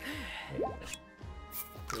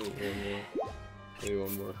 Maybe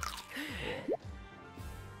one more. Yeah.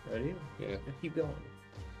 Ready? Yeah. Just keep going.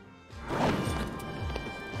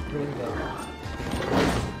 Really go.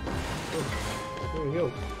 Oh, there we go.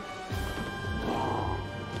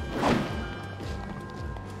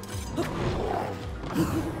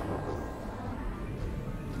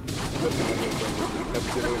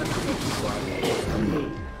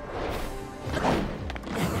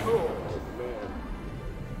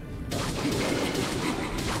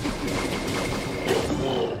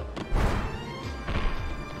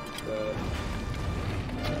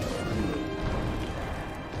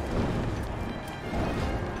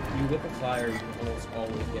 With the fire, you can almost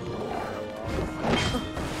always get one arrow off.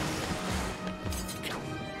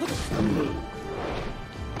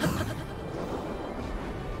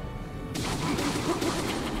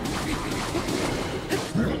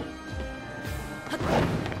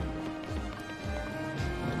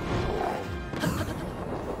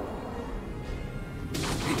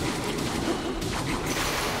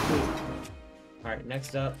 Alright,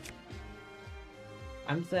 next up.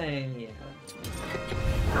 I'm saying, yeah.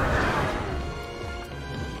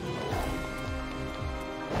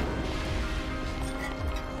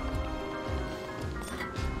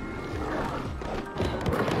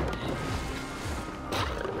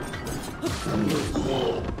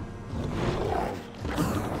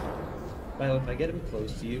 By the way, if I get him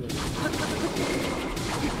close to you,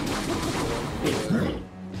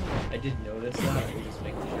 I did notice that. We're just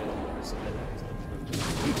making sure that you understand that.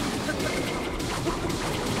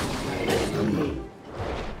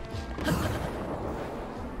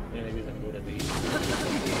 Yeah, maybe that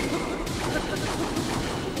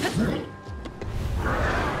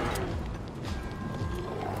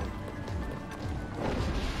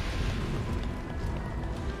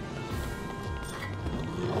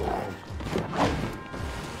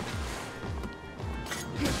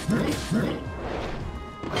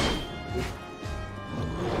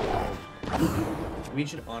We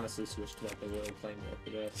should honestly switch to like the Royal Claymore for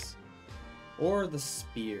this. Or the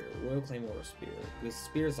Spear. Royal Claymore or Spear. The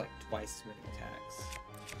Spear is like twice as many attacks.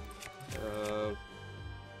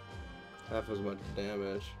 Half as much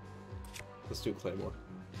damage. Let's do Claymore.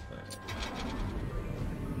 Alright.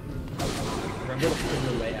 Remember to put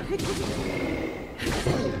the layout.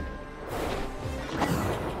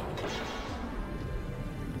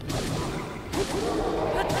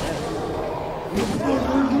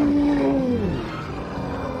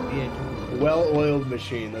 Well-oiled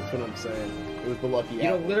machine, that's what I'm saying. It was the lucky You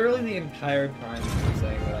know, apple. literally the entire time you were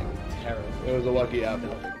saying like terrible. It was a lucky apple.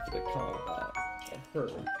 The combat. I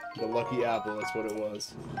heard. The lucky apple, that's what it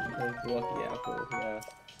was. The lucky apple, yeah.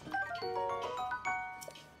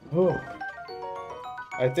 Oh.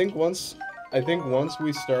 I think once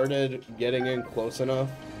we started getting in close enough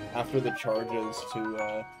after the charges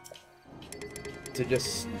to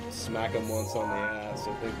just smack him once on the ass,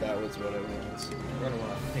 I think that was what it was. We're gonna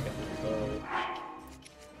want to pick up the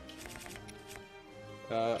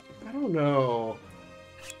bow. I don't know.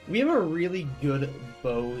 We have a really good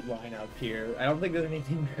bow lineup here. I don't think there's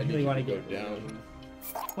anything we really want to go get down.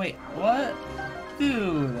 Wait, what?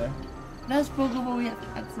 Dude, that's Pokemon we have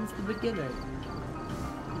had since the beginning.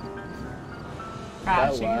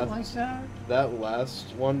 Crashing it like that? That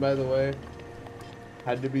last one, by the way,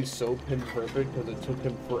 had to be so pin perfect because it took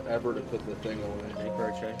him forever to put the thing away. Ready for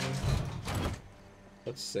a treasure?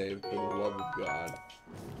 Let's save for the love of God.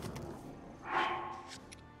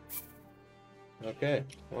 Okay,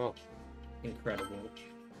 well, Incredible.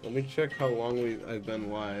 let me check how long I've been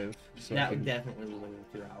live. So I That can- would definitely be over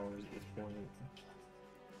 2 hours at this point.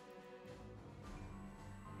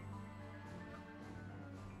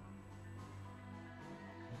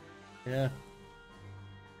 Yeah.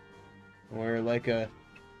 We're like a...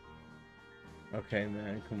 Okay,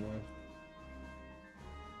 man, come on.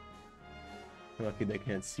 Lucky they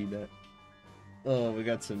can't see that. Oh, we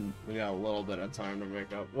got a little bit of time to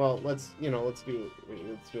make up. Well, let's do an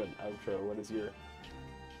outro. What is your...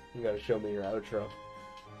 You gotta show me your outro.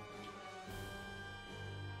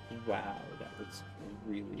 Wow, that was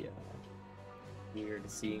really weird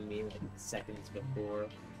seeing me like seconds before.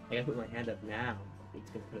 I gotta put my hand up now. It's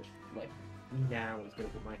gonna put it like now. It's gonna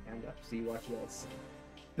put my hand up. See, watch this.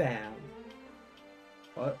 Bam.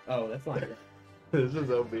 What? Oh, that's not it. This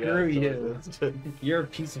is OBS. Screw you. You're a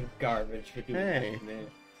piece of garbage for doing Hey. that, man.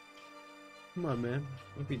 Come on, man.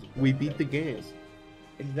 You're a piece of We garbage. beat the game.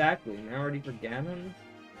 Exactly. Now ready for Ganon?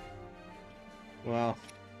 Well,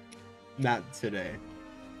 not today.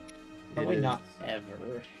 Probably It is- not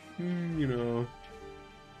ever. You know,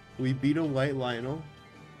 we beat a white Lionel.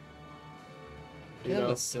 You You have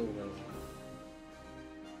know, a silver.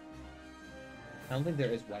 I don't think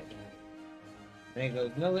there is white now. And it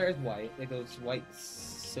goes, no, there is white. It goes white,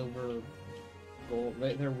 silver, gold.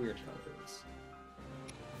 They're weird colors.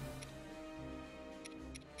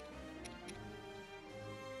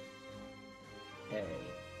 Hey.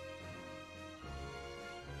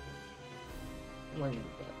 Why you do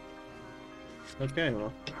that? okay,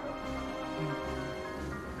 well.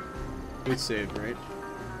 We saved, right?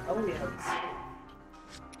 Oh, yes.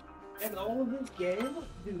 And all of this game,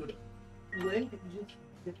 dude, Link just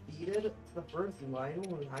defeated the first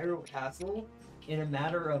Lionel in Hyrule Castle in a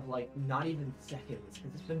matter of, like, not even seconds.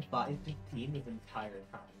 Because it's been 5:15 this entire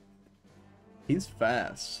time. He's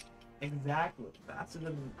fast. Exactly. Faster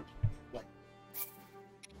than, like,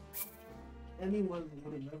 anyone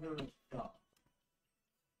would have never thought.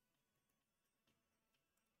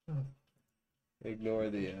 Ignore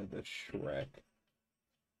the Shrek.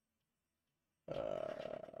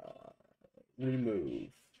 Remove.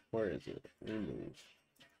 Where is it? Remove.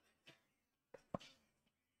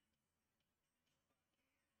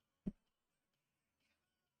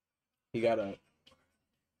 You got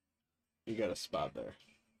a spot there.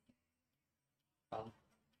 Oh.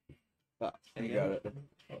 Ah, you got it.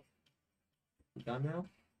 You done now?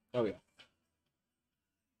 Oh yeah.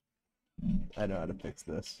 I know how to fix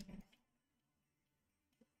this.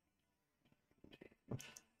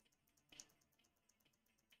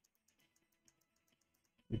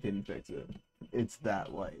 We didn't fix it. It's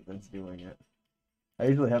that light that's doing it. I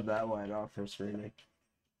usually have that light off for streaming.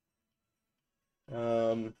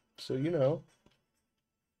 So you know,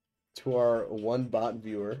 to our one bot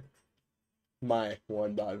viewer, my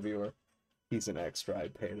one bot viewer, he's an extra. I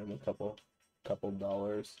paid him a couple couple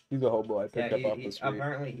dollars. He's a hobo I picked up off the street.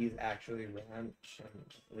 Apparently he's actually ranch and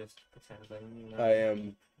just pretending. You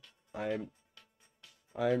know?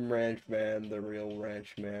 I'm Ranch Man, the real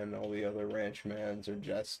Ranch Man. All the other Ranch Mans are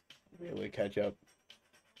just really ketchup.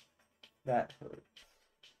 That hurt.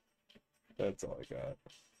 That's all I got.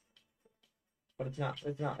 But it's not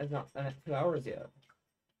 2 hours yet.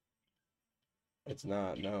 It's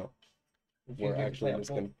not, no. Which We're means we have to actually play a just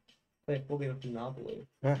full- gonna... play a full game of Monopoly.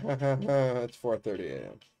 It's 4:30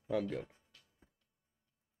 a.m. I'm good.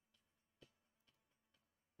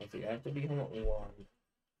 Let's see, I have to be home at 1.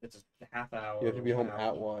 It's a half hour. You have to be home 1 at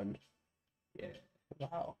hour. 1. Yeah.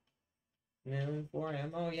 Wow. Noon, 4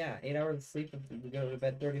 a.m. Oh yeah, 8 hours of sleep if we go to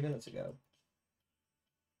bed 30 minutes ago.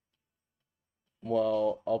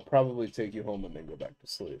 Well, I'll probably take you home and then go back to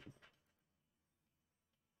sleep.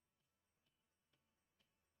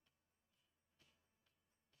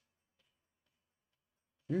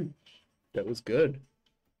 That was good.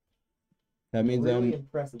 That means I'm really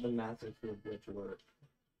impressed with the masters who which work.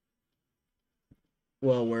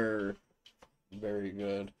 well, we're very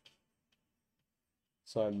good.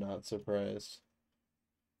 So I'm not surprised.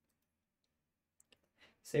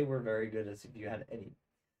 Say we're very good as if you had any.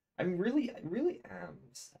 I really am.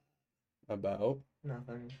 About?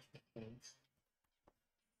 Nothing.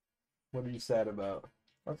 What are you sad about?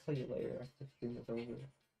 I'll tell you later after the stream is over.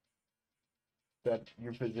 That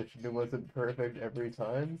your position wasn't perfect every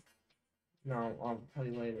time? No, I'll tell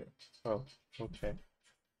you later. Oh, okay.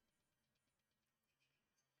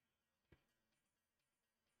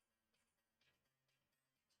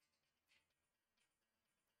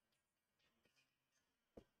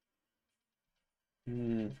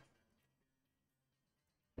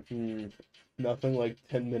 Nothing like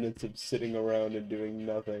 10 minutes of sitting around and doing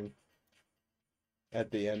nothing at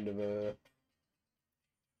the end of a...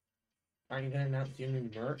 Are you gonna announce your new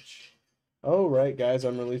merch? Oh, right, guys,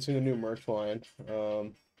 I'm releasing a new merch line.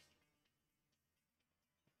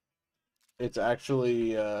 It's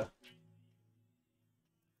actually,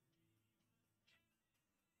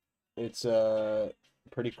 it's,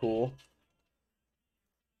 pretty cool.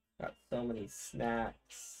 Got so many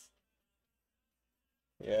snacks.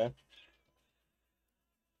 Yeah.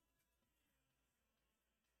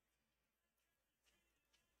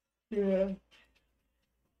 Yeah.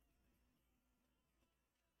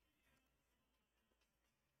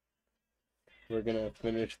 We're gonna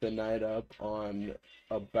finish the night up on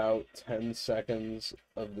about 10 seconds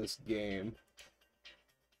of this game.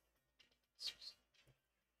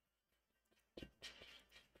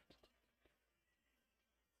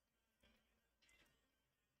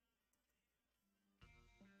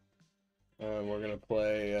 We're gonna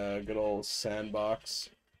play good old sandbox.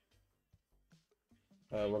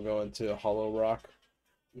 We're going to Hollow Rock.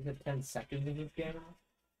 You said 10 seconds of this game?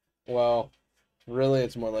 Well, really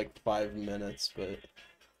it's more like 5 minutes, but...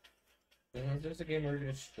 Is this a game where you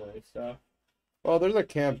destroy stuff? Well, there's a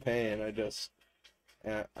campaign,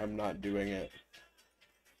 I'm not doing it.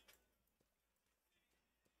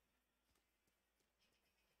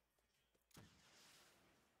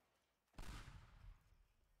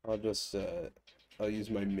 I'll use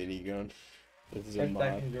my minigun. This is a 10 mod.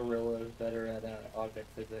 second gorillas that are at object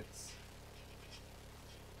physics.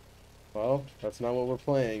 Well, that's not what we're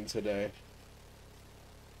playing today.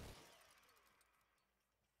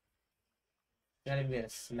 Not even gonna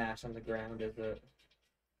smash on the ground, is it?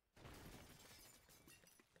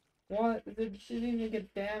 What? It didn't even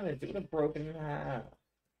get damaged. It would have broken in half.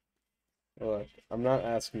 Look, I'm not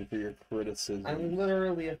asking for your criticism. I'm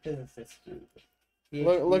literally a physicist, dude.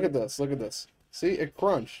 Look at this. Look at this. See, it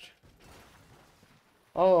crunched.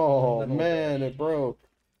 Oh, Little man, it broke.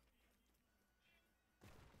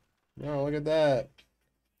 No, look at that.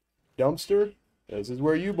 Dumpster? This is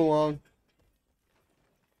where you belong.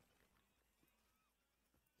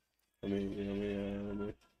 Let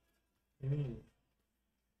me...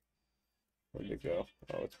 Where'd it go?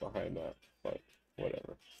 Oh, it's behind that. But,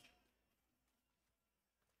 whatever.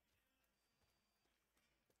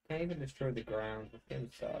 Can't even destroy the ground. This game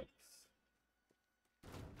sucks.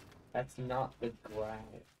 That's not the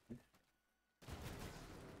ground.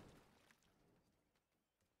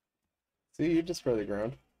 See, you destroy the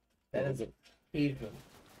ground. That is pavement.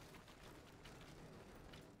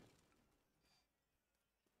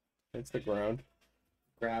 It's the ground.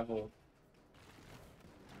 Gravel.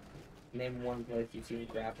 Name one place you've seen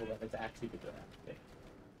gravel that is actually the ground.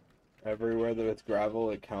 Everywhere that it's gravel,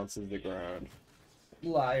 it counts as the ground.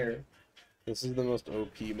 Liar. This is the most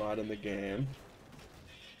OP mod in the game.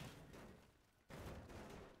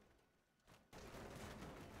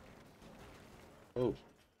 Oh.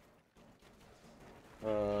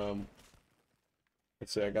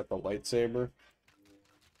 Let's see, I got the lightsaber.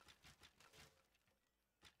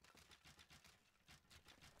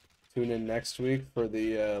 Tune in next week for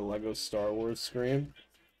the Lego Star Wars stream.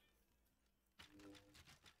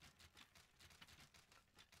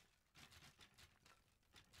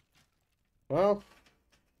 Well,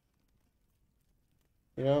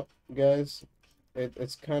 you know, guys,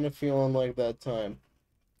 it's kind of feeling like that time.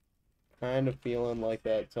 Kind of feeling like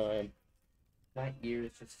that time. My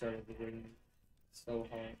ears just started ringing so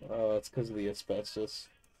hard. Oh, it's because of the asbestos.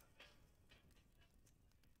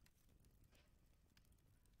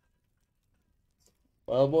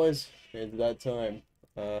 Well, boys, it's that time.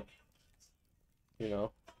 You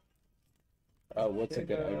know. What's a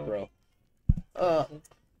good outro?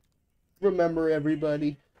 Remember,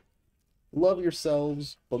 everybody, love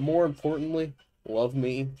yourselves, but more importantly, love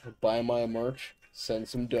me. Buy my merch. Send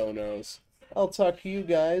some donos. I'll talk to you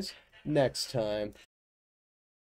guys next time.